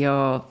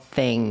GDPR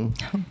thing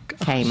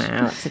came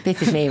out, a bit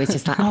of me was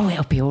just like, oh,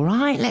 it'll be all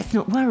right, let's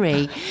not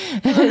worry.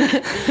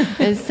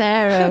 And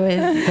Sarah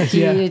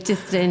was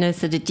just in a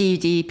sort of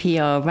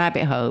GDPR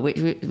rabbit hole,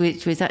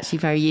 which was actually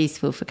very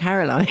useful for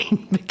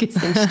Caroline, because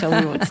then she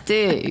told me what to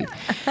do.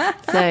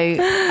 So,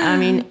 I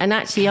mean, and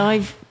actually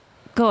I've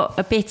got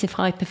a bit of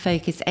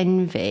hyper-focus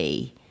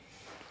envy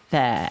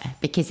there,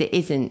 because it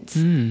isn't,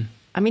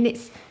 I mean,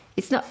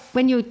 it's not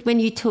when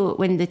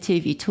the two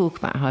of you talk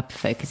about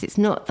hyperfocus, it's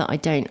not that I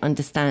don't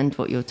understand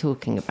what you're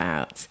talking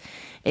about.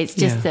 It's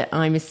just that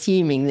I'm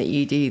assuming that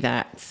you do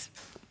that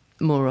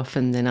more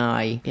often than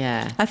I.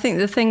 Yeah. I think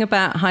the thing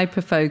about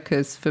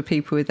hyperfocus for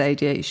people with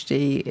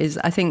ADHD is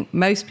I think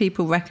most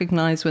people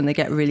recognise when they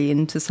get really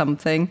into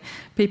something.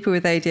 People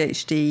with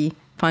ADHD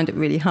find it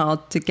really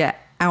hard to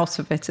get out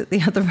of it at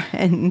the other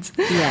end.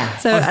 Yeah.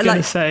 So I was going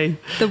to say,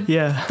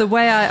 the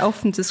way I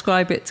often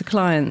describe it to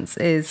clients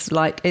is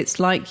like, it's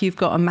like you've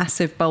got a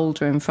massive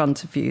boulder in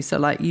front of you. So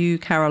like you,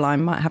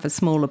 Caroline, might have a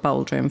smaller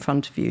boulder in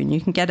front of you and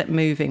you can get it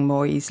moving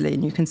more easily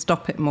and you can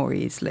stop it more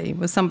easily.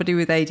 With somebody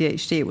with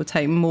ADHD, it will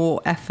take more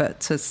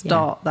effort to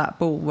start that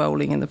ball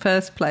rolling in the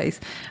first place.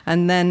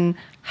 And then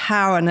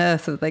how on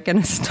earth are they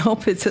going to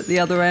stop it at the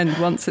other end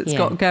once it's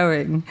got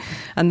going?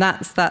 And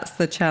that's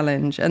the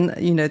challenge. And,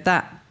 you know,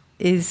 that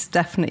is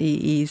definitely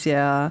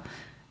easier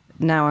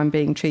now I'm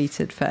being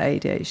treated for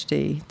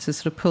ADHD. To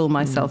sort of pull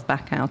myself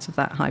back out of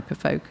that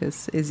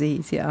hyperfocus is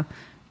easier.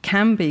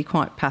 Can be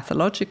quite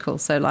pathological.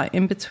 So like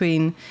in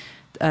between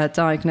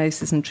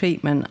diagnosis and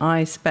treatment,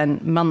 I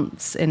spent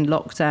months in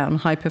lockdown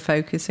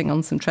hyperfocusing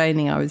on some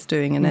training I was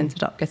doing and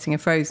ended up getting a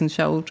frozen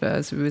shoulder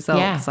as a result.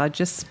 Because I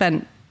just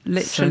spent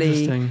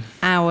literally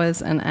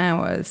hours and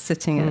hours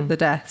sitting at the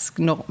desk,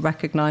 not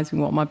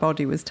recognising what my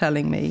body was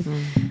telling me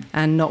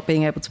and not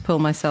being able to pull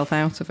myself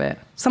out of it.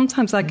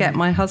 Sometimes I get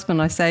my husband,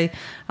 I say,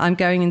 I'm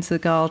going into the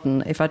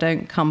garden. If I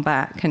don't come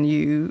back, can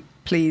you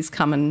please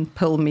come and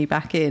pull me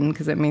back in?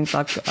 Because it means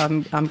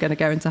I'm going to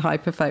go into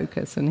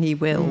hyperfocus, and he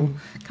will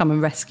come and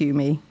rescue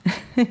me.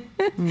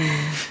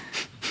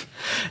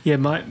 Yeah,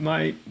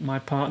 my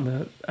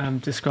partner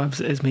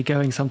describes it as me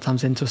going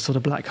sometimes into a sort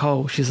of black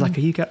hole. She's like,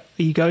 are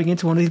you going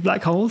into one of these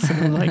black holes?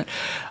 And I'm like,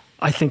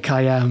 I think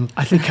I am.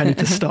 I think I need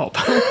to stop.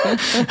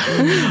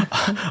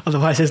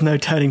 Otherwise there's no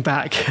turning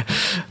back.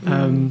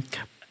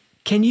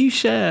 Can you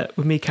share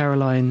with me,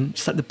 Caroline,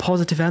 just like the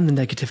positive and the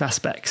negative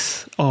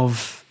aspects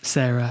of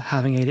Sarah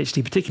having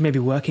ADHD, particularly maybe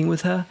working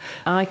with her?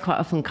 I quite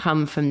often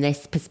come from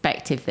this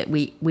perspective that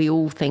we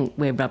all think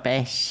we're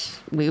rubbish,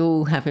 we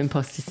all have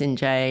imposter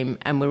syndrome,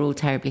 and we're all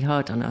terribly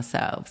hard on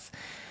ourselves.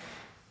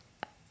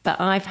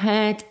 But I've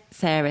heard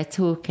Sarah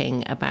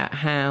talking about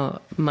how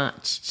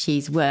much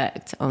she's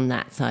worked on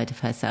that side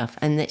of herself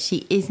and that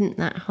she isn't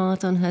that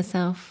hard on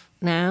herself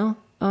now,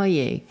 are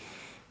you?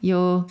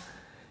 You're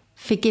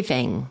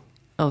forgiving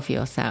of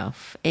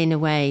yourself in a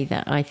way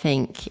that I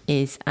think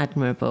is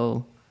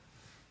admirable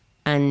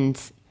and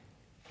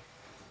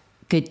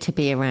good to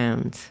be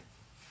around.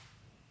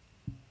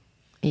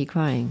 Are you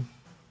crying?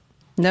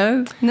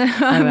 No,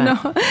 I'm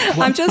not.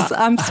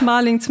 I'm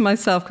smiling to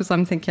myself because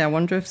I'm thinking, I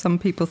wonder if some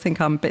people think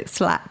I'm a bit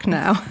slack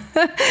now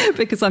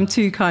because I'm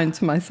too kind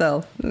to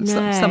myself.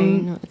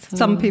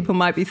 Some people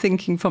might be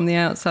thinking from the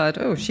outside,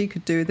 oh, she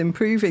could do with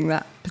improving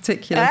that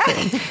particular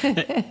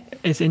thing.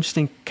 It's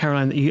interesting,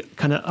 Caroline, that you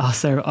kind of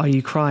asked Sarah, are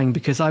you crying?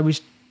 Because I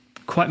was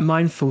quite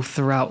mindful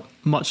throughout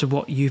much of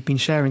what you've been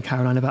sharing,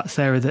 Caroline, about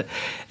Sarah, that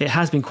it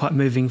has been quite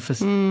moving for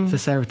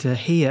Sarah to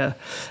hear.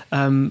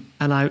 And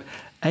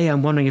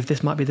I'm wondering if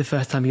this might be the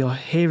first time you're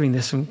hearing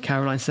this from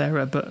Caroline,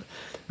 Sarah, but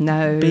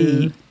no.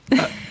 B,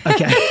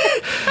 okay.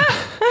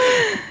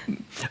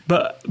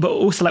 but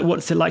also, like,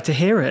 what's it like to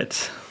hear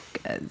it?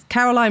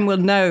 Caroline will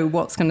know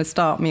what's going to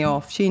start me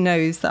off. She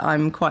knows that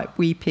I'm quite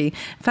weepy.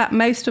 In fact,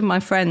 most of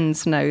my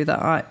friends know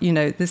that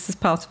this is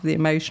part of the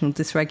emotional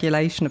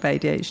dysregulation of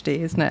ADHD,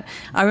 isn't it?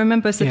 I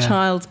remember as a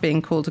child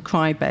being called a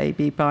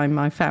crybaby by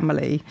my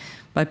family,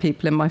 by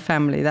people in my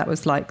family. That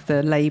was like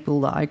the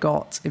label that I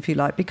got, if you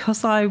like,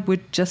 because I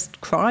would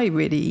just cry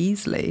really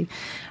easily.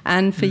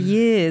 And for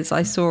years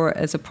I saw it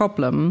as a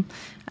problem.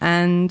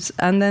 And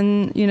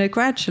then,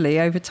 gradually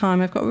over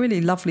time, I've got a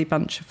really lovely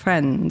bunch of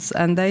friends,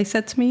 and they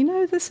said to me,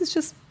 this is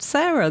just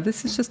Sarah,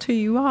 this is just who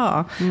you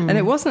are. And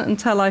it wasn't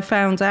until I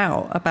found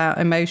out about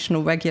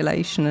emotional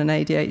regulation and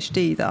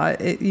ADHD that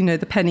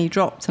the penny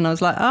dropped, and I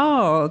was like,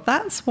 oh,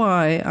 that's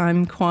why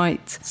I'm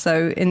quite...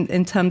 So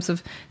in terms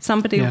of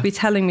somebody will be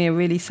telling me a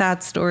really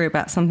sad story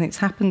about something that's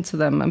happened to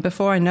them, and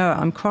before I know it,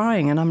 I'm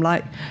crying, and I'm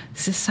like,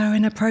 this is so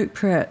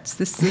inappropriate.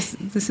 This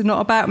is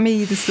not about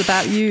me, this is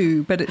about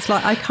you. But it's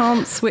like, I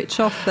can't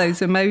switch off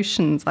those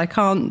emotions. I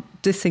can't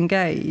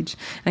disengage.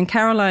 And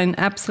Caroline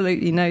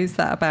absolutely knows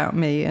that about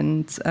me,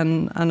 and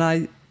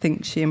I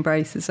think she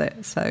embraces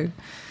it. So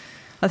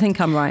I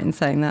think I'm right in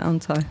saying that,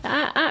 aren't I?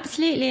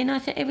 Absolutely. And I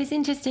think it was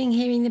interesting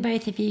hearing the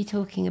both of you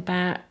talking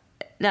about,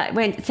 like,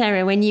 when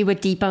Sarah, when you were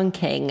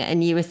debunking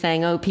and you were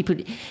saying, oh, people,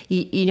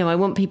 you know, I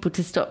want people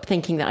to stop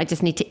thinking that I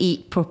just need to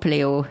eat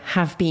properly or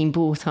have been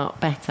brought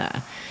up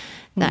better,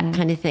 that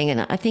kind of thing.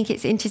 And I think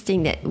it's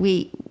interesting that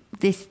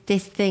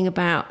this thing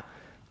about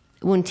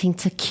wanting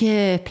to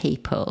cure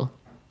people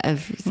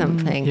of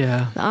something.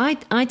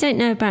 I don't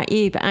know about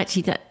you, but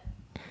actually that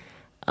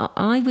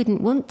I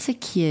wouldn't want to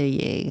cure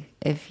you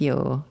of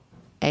your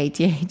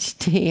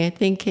ADHD. I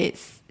think it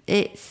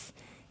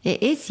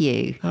is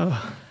you.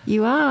 Oh.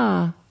 You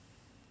are.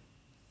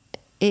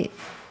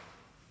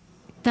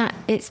 Wow.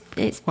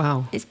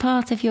 It's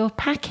part of your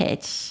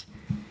package.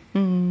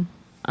 I'm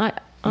I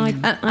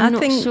not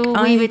think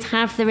sure we would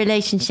have the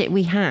relationship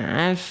we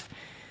have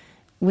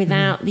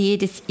without the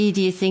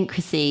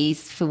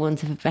idiosyncrasies, for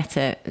want of a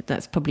better,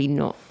 that's probably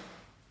not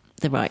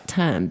the right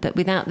term, but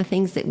without the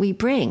things that we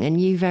bring, and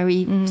you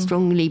very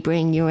strongly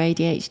bring your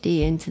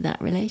ADHD into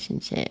that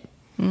relationship.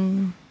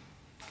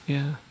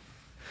 Yeah.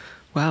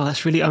 Wow,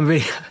 that's really, I'm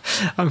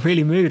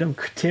really moved. I'm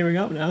tearing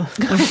up now.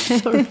 I'm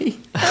sorry.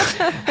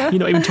 You're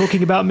not even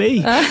talking about me.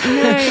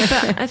 No,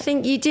 but I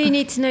think you do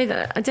need to know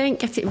that I don't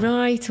get it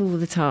right all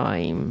the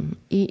time.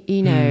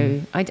 You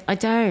know, I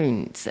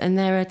don't. And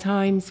there are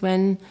times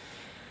when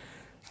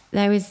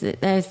there's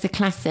the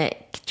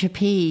classic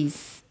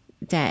trapeze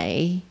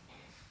day.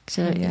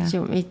 Do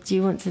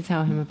you want to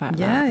tell him about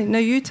that? Yeah, no,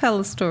 you tell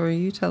the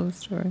story.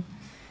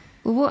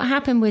 Well, what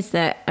happened was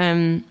that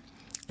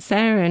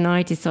Sarah and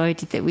I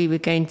decided that we were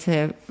going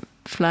to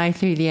fly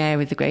through the air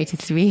with the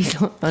greatest ease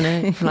on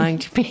a flying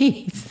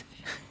trapeze.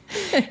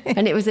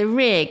 And it was a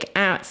rig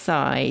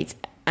outside.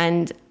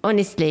 And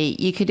honestly,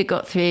 you could have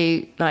got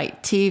through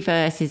like 2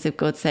 verses of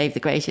God Save the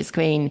Gracious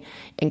Queen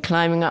in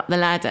climbing up the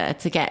ladder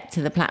to get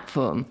to the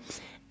platform.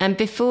 And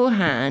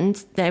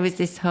beforehand, there was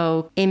this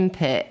whole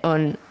input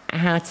on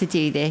how to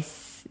do this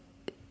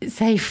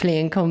safely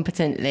and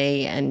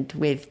competently and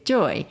with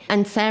joy.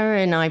 And Sarah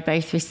and I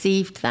both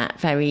received that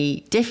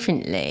very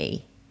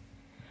differently.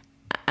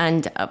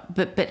 And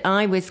but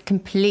I was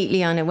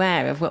completely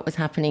unaware of what was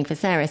happening for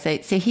Sarah. So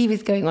he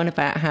was going on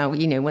about how,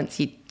 you know, once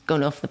you'd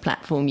gone off the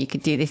platform, you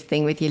could do this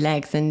thing with your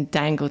legs and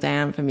dangle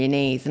down from your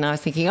knees. And I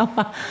was thinking,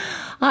 oh,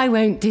 I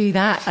won't do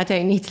that. I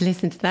don't need to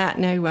listen to that.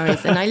 No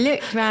worries. And I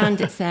looked round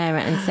at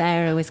Sarah, and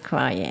Sarah was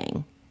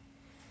crying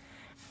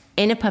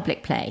in a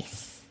public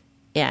place.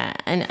 Yeah,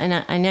 and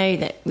I know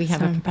that we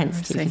have a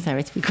propensity for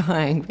Sarah to be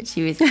crying, but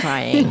she was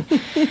crying.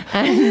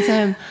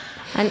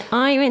 And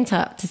I went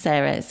up to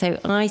Sarah. So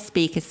I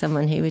speak as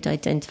someone who would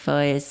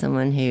identify as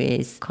someone who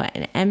is quite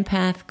an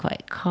empath,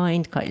 quite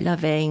kind, quite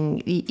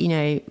loving, you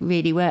know,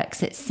 really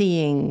works at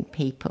seeing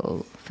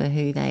people for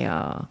who they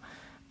are.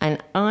 And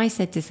I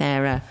said to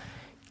Sarah,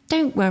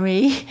 don't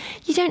worry,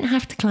 you don't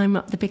have to climb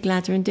up the big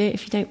ladder and do it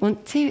if you don't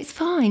want to. It's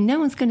fine,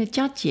 no one's going to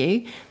judge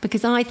you,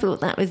 because I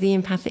thought that was the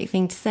empathic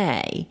thing to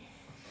say.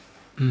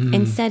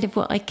 Instead of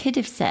what I could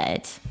have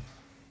said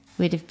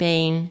would have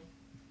been,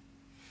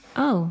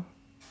 oh,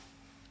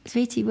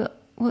 sweetie,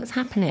 what's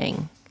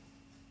happening?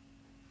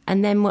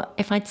 And then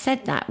if I'd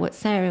said that, what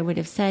Sarah would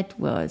have said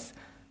was,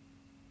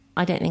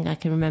 I don't think I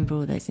can remember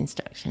all those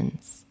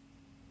instructions.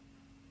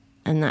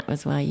 And that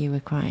was why you were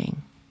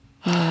crying.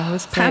 Yeah, I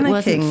was panicking. So it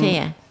wasn't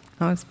fear.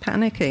 I was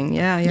panicking,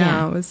 yeah.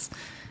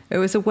 It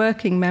was a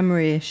working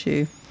memory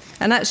issue.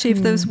 And actually, if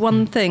there was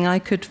one thing I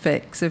could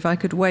fix, if I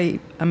could wave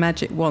a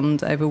magic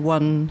wand over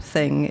one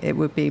thing, it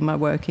would be my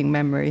working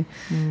memory.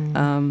 You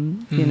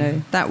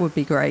know, that would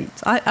be great.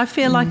 I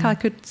feel like I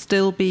could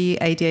still be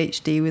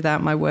ADHD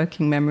without my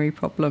working memory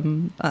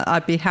problem.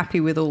 I'd be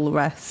happy with all the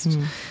rest.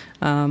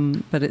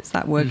 But it's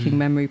that working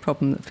memory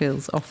problem that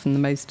feels often the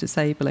most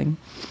disabling.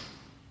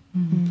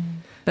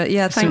 But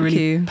yeah, thank you. It's a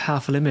really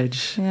powerful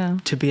image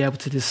to be able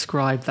to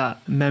describe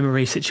that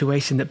memory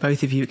situation that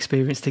both of you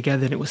experienced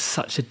together, and it was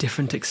such a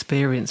different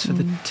experience for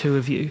the two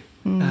of you.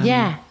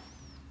 Yeah,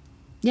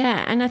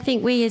 and I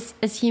think we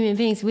as human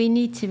beings, we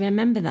need to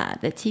remember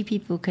that two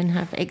people can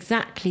have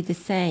exactly the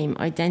same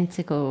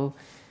identical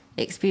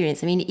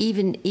experience. I mean,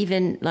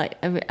 even like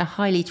a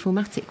highly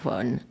traumatic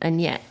one,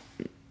 and yet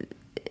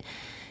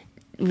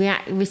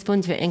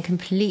respond to it in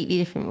completely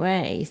different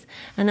ways.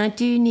 And I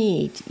do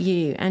need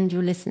you and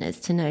your listeners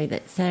to know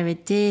that Sarah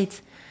did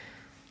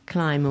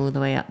climb all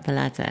the way up the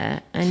ladder,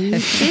 and you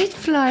did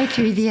fly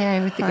through the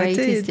air with the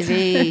greatest of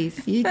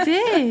ease. You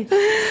did.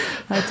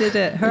 I did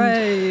it.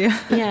 Hooray.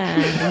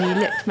 And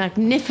you looked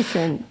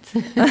magnificent.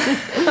 We've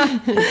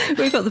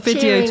got the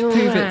video to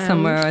prove it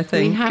somewhere, I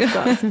think. We have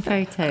got some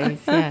photos,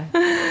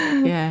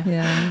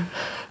 yeah.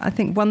 I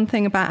think one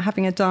thing about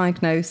having a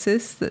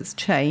diagnosis that's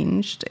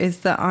changed is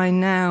that I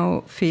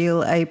now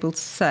feel able to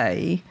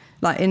say,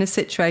 like in a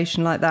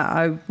situation like that,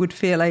 I would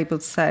feel able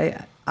to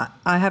say,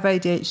 I have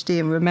ADHD,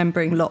 and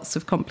remembering lots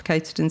of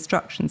complicated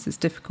instructions is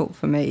difficult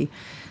for me.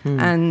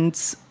 And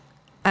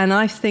And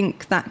I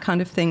think that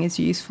kind of thing is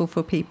useful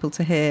for people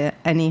to hear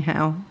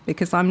anyhow,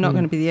 because I'm not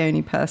going to be the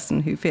only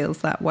person who feels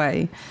that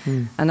way.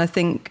 And I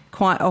think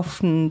quite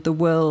often the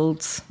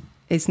world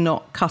is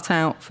not cut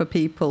out for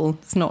people.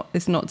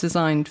 It's not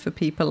designed for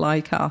people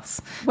like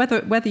us.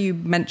 Whether you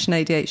mention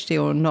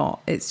ADHD or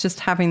not, it's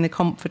just having the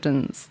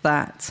confidence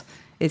that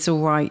it's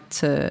all right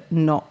to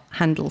not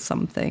handle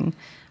something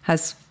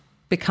has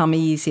become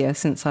easier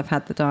since I've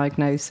had the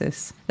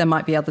diagnosis. There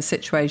might be other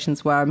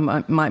situations where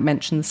I might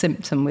mention the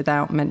symptom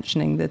without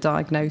mentioning the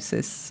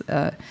diagnosis.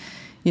 I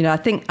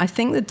think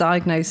the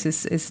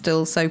diagnosis is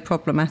still so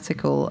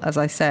problematical, as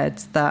I said,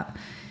 that,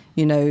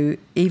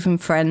 even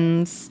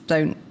friends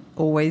don't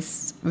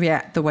always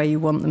react the way you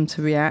want them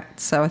to react.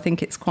 So I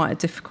think it's quite a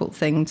difficult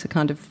thing to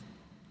kind of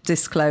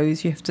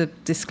disclose. You have to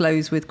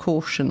disclose with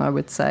caution, I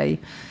would say.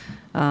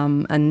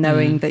 And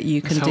knowing that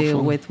you can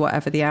deal with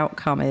whatever the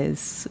outcome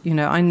is.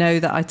 I know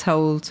that I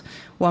told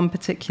one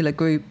particular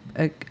group,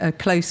 a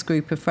close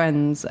group of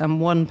friends, and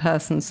one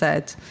person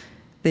said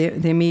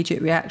the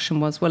immediate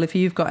reaction was, well, if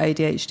you've got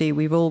ADHD,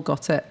 we've all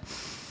got it.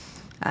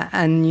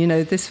 And,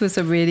 this was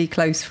a really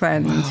close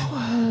friend.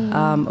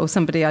 Wow. Or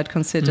somebody I'd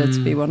considered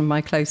to be one of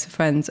my closer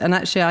friends. And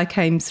actually I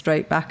came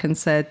straight back and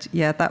said,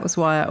 yeah, that was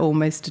why I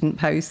almost didn't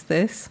post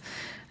this.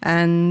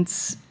 And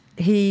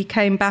he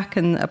came back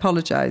and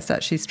apologised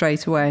actually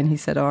straight away, and he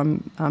said, "Oh,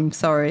 I'm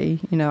sorry.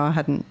 I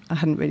hadn't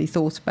really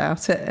thought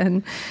about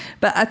it."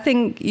 But I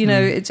think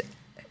it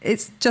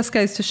just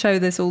goes to show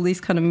there's all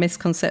these kind of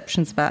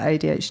misconceptions about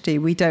ADHD.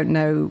 We don't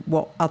know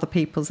what other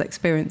people's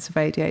experience of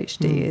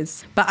ADHD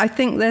is. But I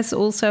think there's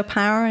also a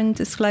power in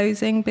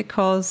disclosing,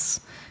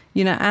 because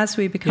as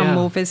we become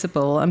more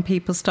visible and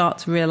people start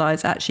to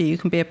realise, actually, you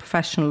can be a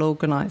professional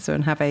organiser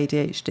and have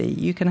ADHD.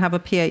 You can have a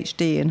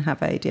PhD and have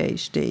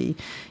ADHD.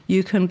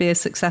 You can be a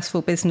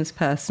successful business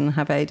person and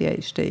have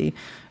ADHD.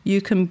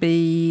 You can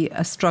be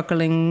a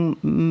struggling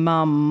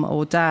mum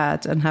or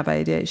dad and have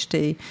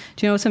ADHD.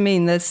 Do you know what I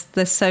mean? There's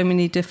so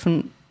many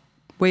different...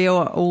 We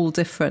are all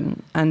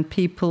different, and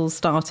people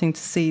starting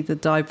to see the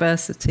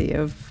diversity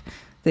of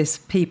this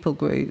people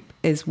group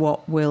is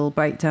what will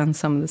break down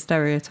some of the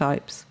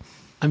stereotypes.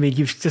 I mean,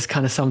 you've just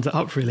kind of summed it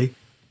up, really.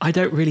 I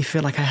don't really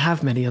feel like I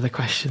have many other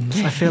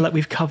questions. I feel like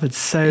we've covered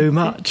so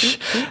much,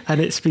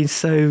 and it's been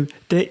so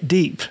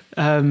deep,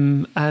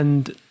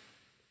 and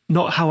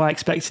not how I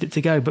expected it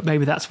to go, but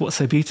maybe that's what's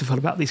so beautiful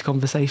about these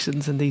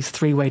conversations and these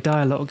three-way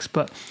dialogues.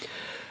 But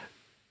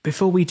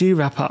before we do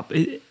wrap up,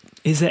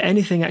 is there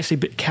anything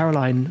actually,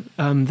 Caroline,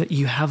 that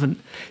you haven't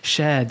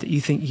shared that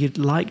you think you'd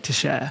like to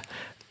share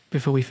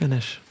before we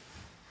finish?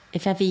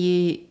 If ever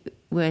you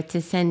were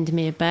to send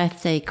me a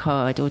birthday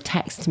card or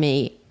text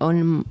me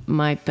on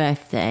my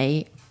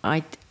birthday,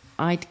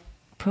 I'd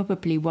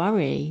probably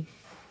worry.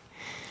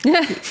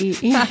 Unless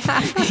I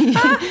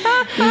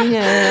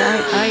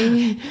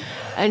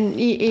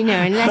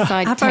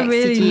texted I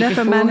really you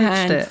never beforehand.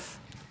 Managed it?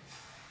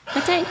 I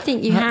don't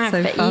think you have,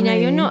 so but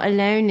funny. you're not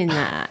alone in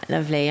that,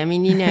 lovely. I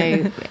mean,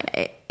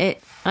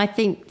 I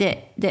think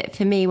that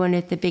for me, one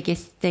of the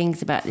biggest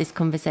things about this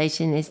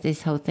conversation is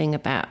this whole thing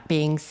about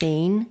being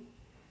seen.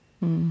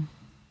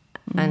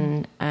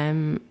 And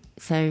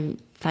so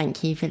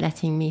thank you for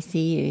letting me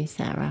see you,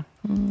 Sarah.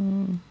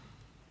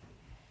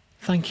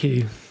 Thank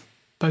you,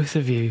 both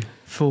of you,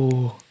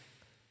 for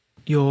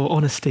your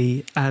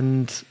honesty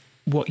and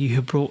what you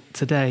have brought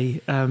today.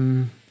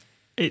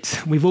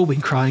 We've all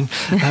been crying.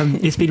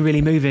 It's been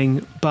really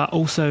moving, but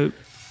also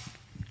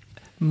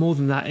more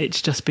than that,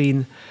 it's just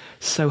been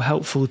so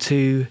helpful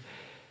to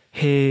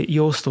hear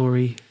your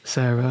story,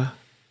 Sarah,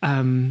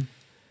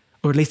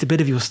 or at least a bit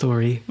of your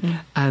story,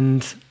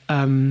 and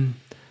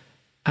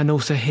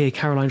also hear,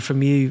 Caroline,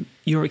 from you,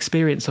 your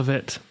experience of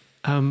it,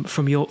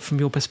 from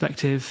your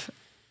perspective.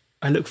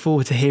 I look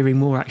forward to hearing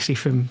more, actually,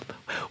 from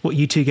what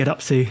you two get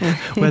up to,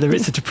 whether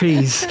it's a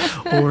trapeze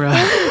or,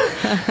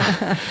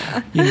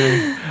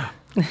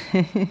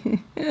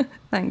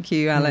 Thank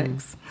you,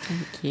 Alex.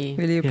 Thank you.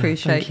 Really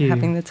appreciate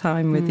having the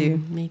time with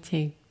you. Me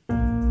too.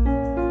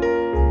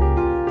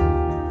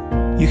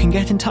 You can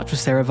get in touch with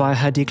Sarah via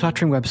her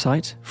decluttering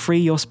website,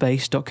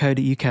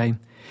 freeyourspace.co.uk.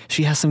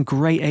 She has some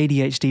great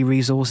ADHD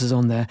resources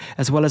on there,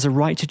 as well as a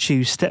right to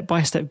choose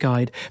step-by-step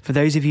guide for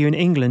those of you in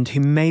England who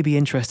may be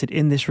interested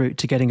in this route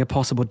to getting a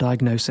possible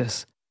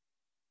diagnosis.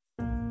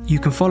 You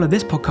can follow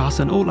this podcast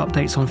and all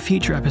updates on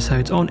future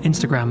episodes on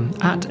Instagram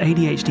at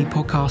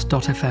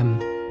adhdpodcast.fm.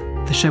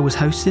 The show was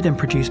hosted and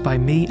produced by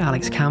me,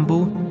 Alex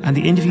Campbell, and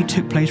the interview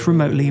took place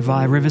remotely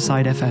via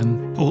Riverside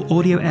FM. All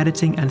audio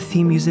editing and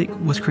theme music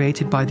was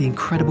created by the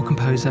incredible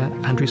composer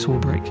Andrew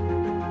Swarbrick.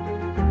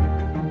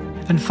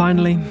 And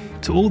finally,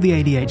 to all the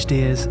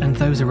ADHDers and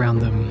those around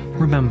them,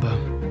 remember,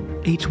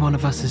 each one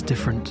of us is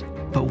different,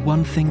 but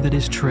one thing that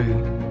is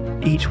true,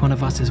 each one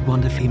of us is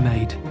wonderfully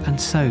made, and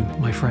so,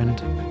 my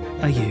friend,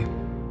 are you.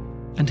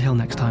 Until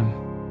next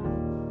time.